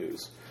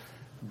revenues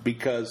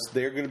because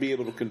they're going to be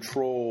able to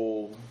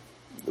control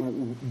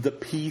the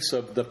piece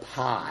of the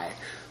pie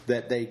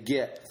that they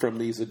get from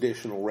these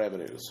additional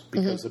revenues,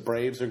 because the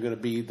Braves are going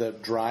to be the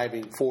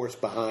driving force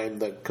behind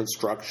the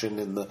construction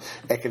and the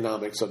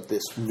economics of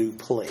this new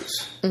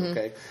place.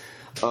 Okay,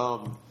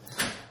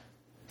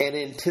 in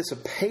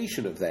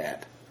anticipation of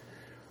that,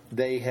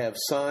 they have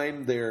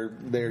signed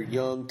their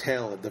young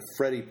talent, the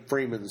Freddie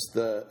Freemans,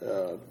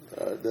 the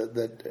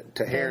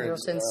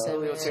Taherans,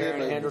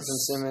 Anderson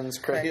Simmons,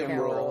 Craig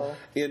Kimbrell,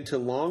 into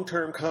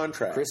long-term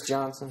contracts. Chris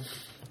Johnson.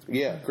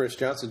 Yeah, Chris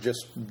Johnson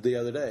just the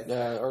other day.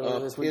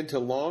 Earlier this week. Into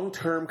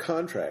long-term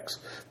contracts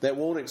that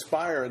won't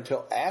expire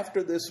until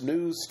after this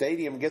new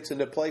stadium gets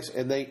into place,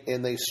 and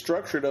they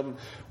structured them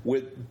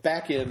with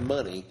back-end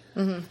money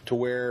to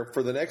where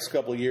for the next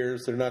couple of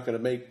years they're not going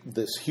to make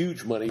this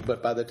huge money,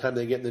 but by the time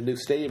they get in the new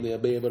stadium they'll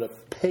be able to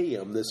pay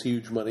them this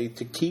huge money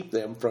to keep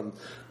them from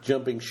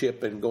jumping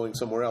ship and going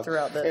somewhere else.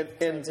 Throughout the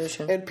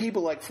transition. And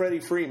people like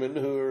Freddie Freeman,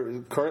 who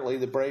are currently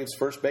the Braves'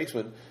 first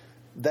baseman,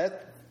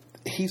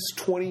 he's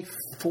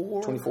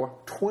 24.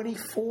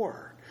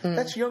 24.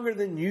 That's younger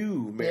than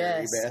you,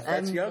 Mary Beth.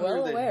 That's I'm younger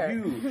well than aware.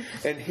 you.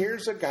 And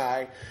here's a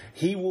guy,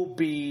 he will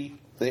be,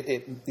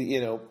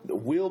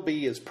 will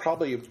be is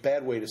probably a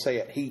bad way to say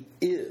it. He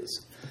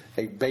is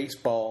a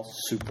baseball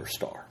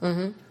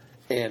superstar.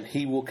 And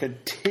he will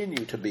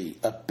continue to be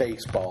a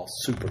baseball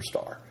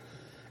superstar.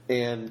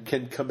 And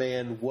can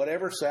command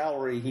whatever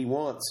salary he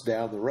wants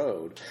down the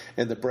road.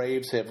 And the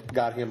Braves have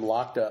got him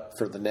locked up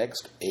for the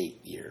next 8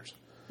 years.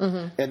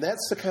 And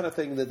that's the kind of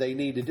thing that they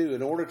need to do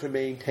in order to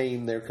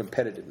maintain their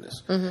competitiveness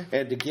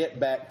and to get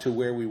back to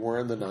where we were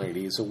in the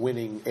 90s, of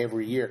winning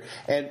every year.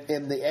 And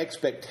the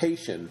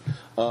expectation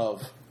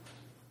of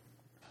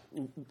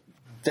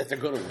that they're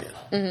going to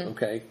win,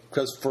 okay?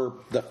 Because for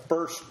the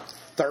first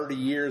 30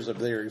 years of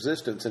their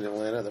existence in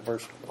Atlanta, the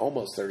first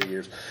almost 30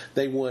 years,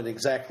 they won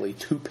exactly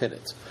 2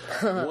 pennants.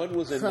 One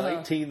was in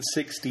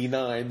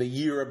 1969, the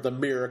year of the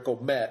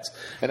Miracle Mets,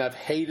 and I've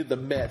hated the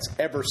Mets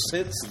ever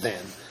since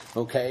then.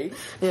 Okay.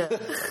 yeah.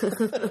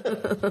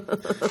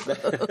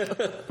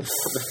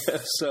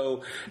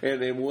 So,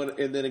 and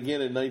then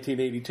again in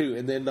 1982,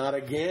 and then not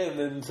again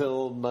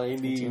until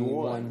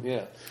 91.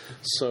 Yeah.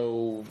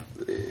 So,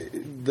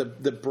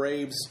 the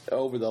Braves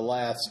over the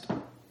last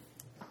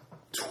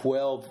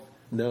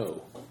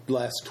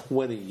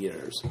 20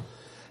 years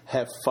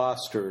have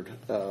fostered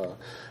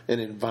an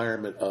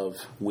environment of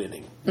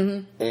winning,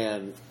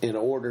 and in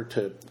order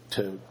to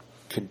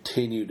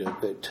continue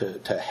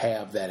to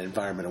have that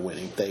environment of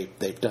winning,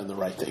 they've done the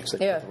right things. They've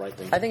done the right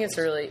things. I think it's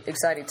a really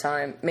exciting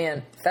time,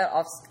 man.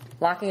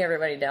 Locking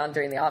everybody down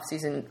during the off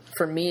season,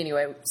 for me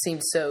anyway,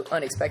 seemed so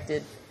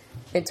unexpected.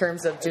 In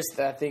terms of just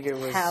I think it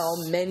was how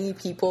many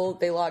people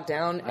they locked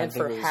down and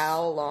for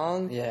how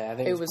long. Yeah, I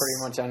think it was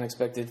pretty much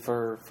unexpected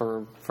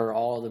for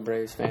all the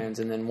Braves fans.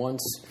 And then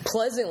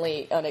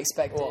pleasantly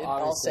unexpected,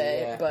 I'll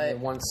say. Yeah. But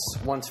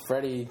once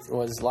Freddie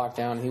was locked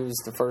down, he was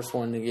the first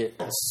one to get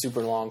a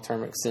super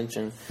long-term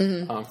extension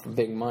for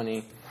big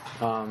money.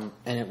 And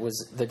it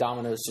was the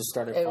dominoes just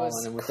started falling,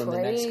 and within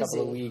the next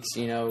couple of weeks,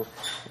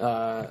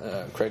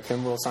 Craig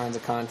Kimbrell signs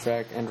a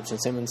contract, Anderson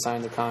Simmons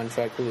signs a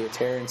contract, Julio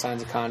Terran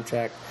signs a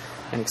contract,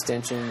 an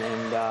extension,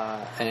 and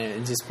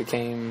it just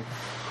became.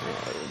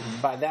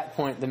 By that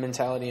point, the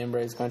mentality in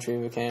Braves country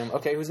became,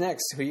 okay, who's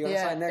next? Who are you going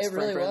to sign next? It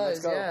really Let's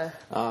go. Yeah.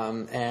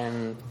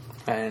 And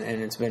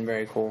it's been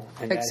very cool.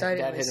 And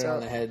Dad hit it on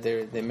the head.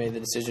 They made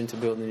the decision to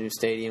build a new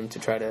stadium to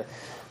try to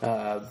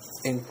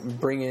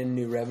bring in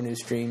new revenue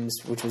streams,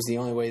 which was the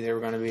only way they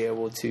were going to be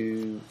able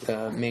to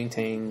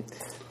maintain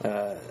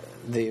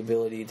the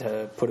ability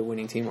to put a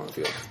winning team on the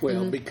field.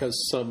 Well,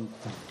 because some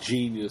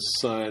genius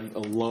signed a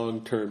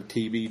long-term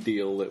TV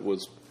deal that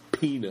was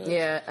peanuts.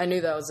 Yeah, I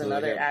knew that was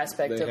another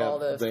aspect of all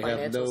the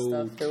financial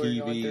stuff that we're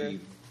going through.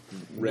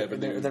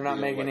 Revenue. They're not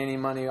making any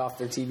money off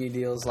their TV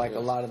deals like a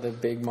lot of the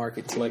big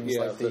market teams,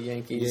 like the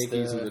Yankees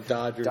and the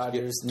Dodgers get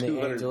and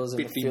the Angels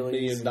and the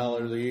Phillies. $250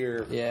 million a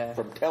year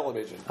from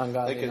television.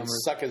 Ungodly they can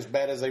numbers. suck as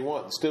bad as they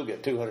want and still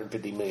get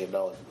 $250 million.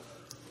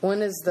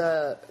 When is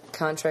the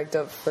contract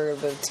up for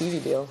the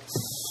TV deal?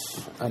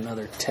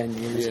 Another 10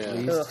 years at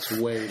least. It's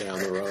way down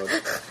the road.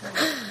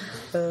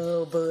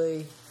 Oh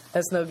boy,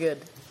 that's no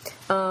good.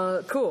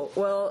 Cool.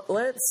 Well,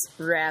 let's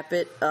wrap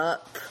it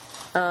up.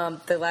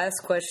 The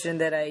last question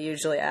that I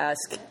usually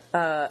ask,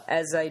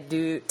 as I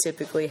do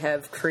typically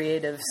have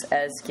creatives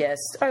as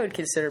guests, I would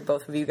consider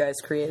both of you guys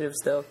creatives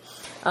though,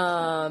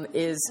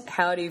 is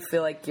how do you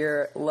feel like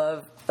your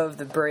love of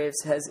the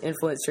Braves has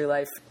influenced your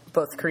life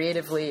both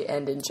creatively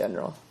and in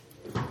general?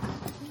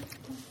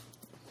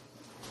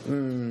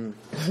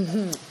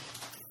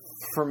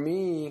 For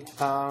me,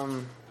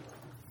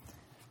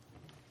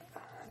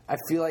 I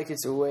feel like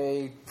it's a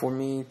way for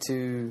me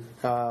to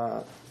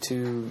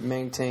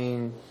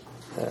maintain.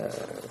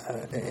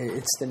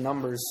 It's the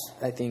numbers,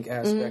 I think,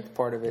 aspect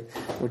part of it,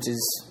 which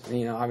is,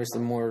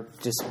 obviously more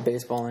just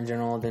baseball in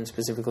general than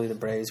specifically the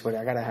Braves. But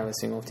I got to have a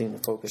single team to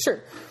focus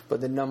on.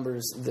 But the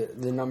numbers,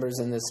 the numbers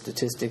and the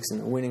statistics and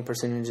the winning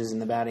percentages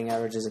and the batting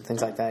averages and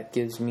things like that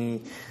gives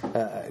me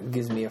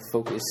a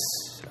focus,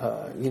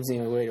 gives me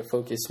a way to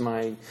focus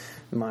my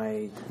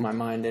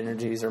mind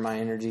energies or my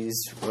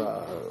energies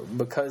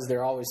because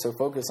they're always so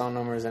focused on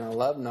numbers, and I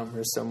love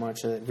numbers so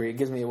much that it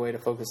gives me a way to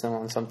focus them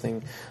on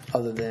something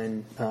other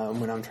than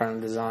when I'm trying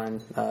to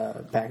design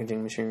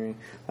packaging machinery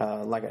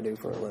like I do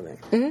for a living.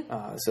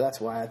 So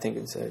that's why I think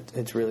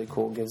it's really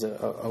cool. It gives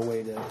a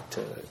way to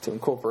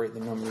incorporate the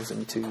numbers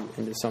into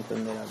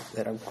something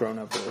that I've grown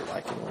up really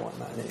liking and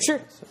whatnot. Anyway,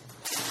 sure.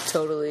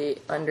 Totally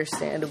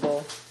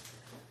understandable.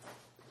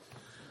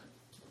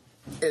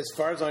 As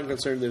far as I'm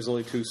concerned, there's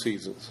only 2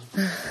 seasons.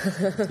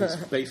 It's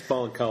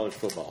baseball and college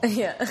football.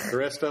 Yeah. The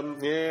rest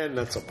of them,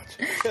 not so much.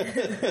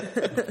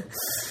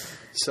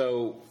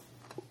 So,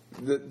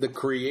 the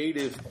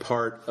creative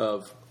part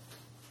of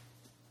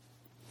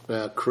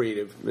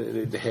creative,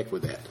 the heck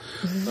with that.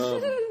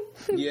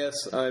 Yes,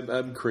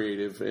 I'm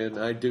creative, and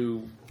I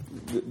do.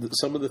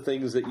 Some of the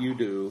things that you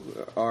do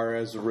are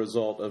as a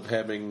result of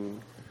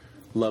having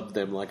loved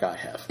them like I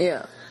have.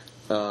 Yeah.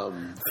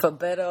 For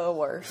better or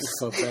worse.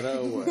 For better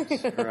or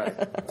worse,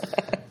 right.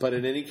 But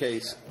in any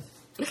case,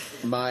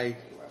 my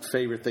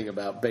favorite thing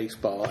about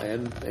baseball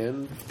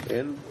and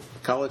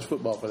college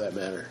football, for that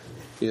matter,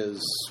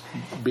 is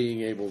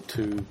being able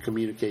to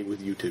communicate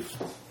with you two.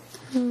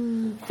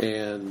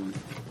 And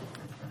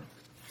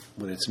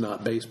when it's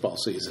not baseball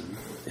season,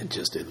 it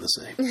just isn't the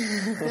same.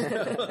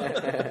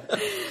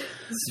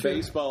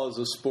 Baseball is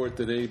a sport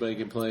that anybody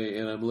can play,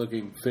 and I'm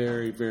looking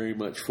very, very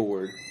much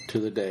forward to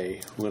the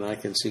day when I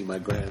can see my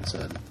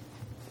grandson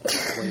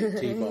playing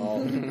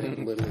t-ball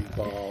and little league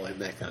ball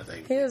and that kind of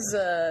thing. He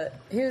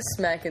was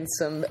smacking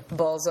some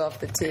balls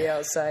off the tee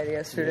outside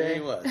yesterday. Yeah,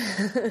 he was.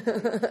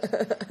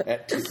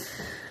 At 2.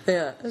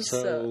 Yeah.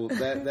 So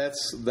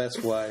that's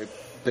why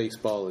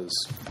baseball's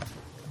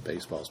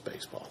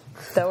baseball.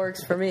 That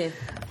works for me.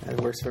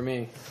 That works for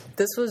me.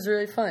 This was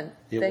really fun.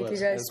 Thank you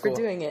guys for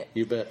doing it.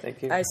 You bet.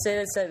 Thank you. I say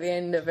this at the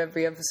end of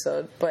every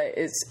episode, but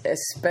it's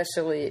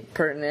especially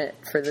pertinent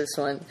for this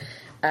one.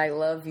 I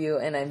love you,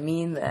 and I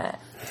mean that.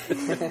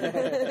 You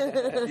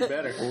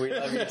better. We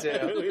love you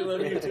too. We love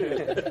you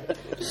too.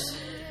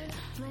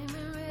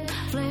 Flaming red,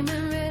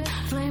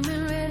 flaming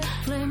red,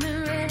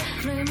 flaming red,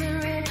 flaming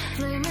red,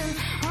 flaming.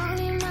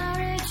 Walking in my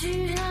red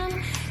shoes,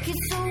 get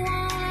so worn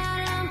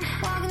out. I'm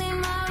walking in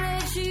my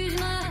red shoes,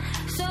 my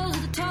soles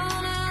are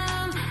torn out.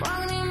 I'm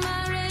walking in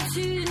my red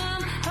shoes,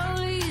 I'm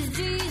holy as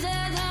Jesus.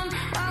 I'm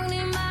walking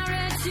in my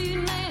red shoes,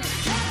 man.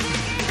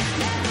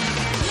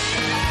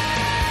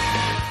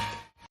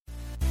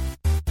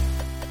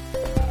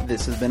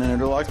 This has been a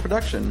Nerdalogs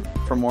production.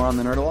 For more on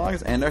the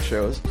Nerdalogs and our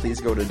shows,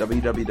 please go to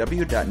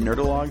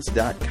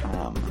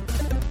www.nerdalogs.com.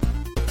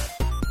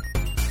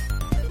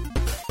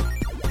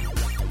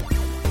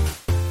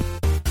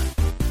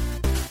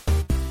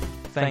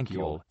 Thank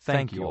you all.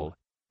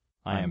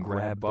 I am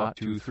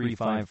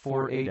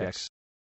GrabBot23548X.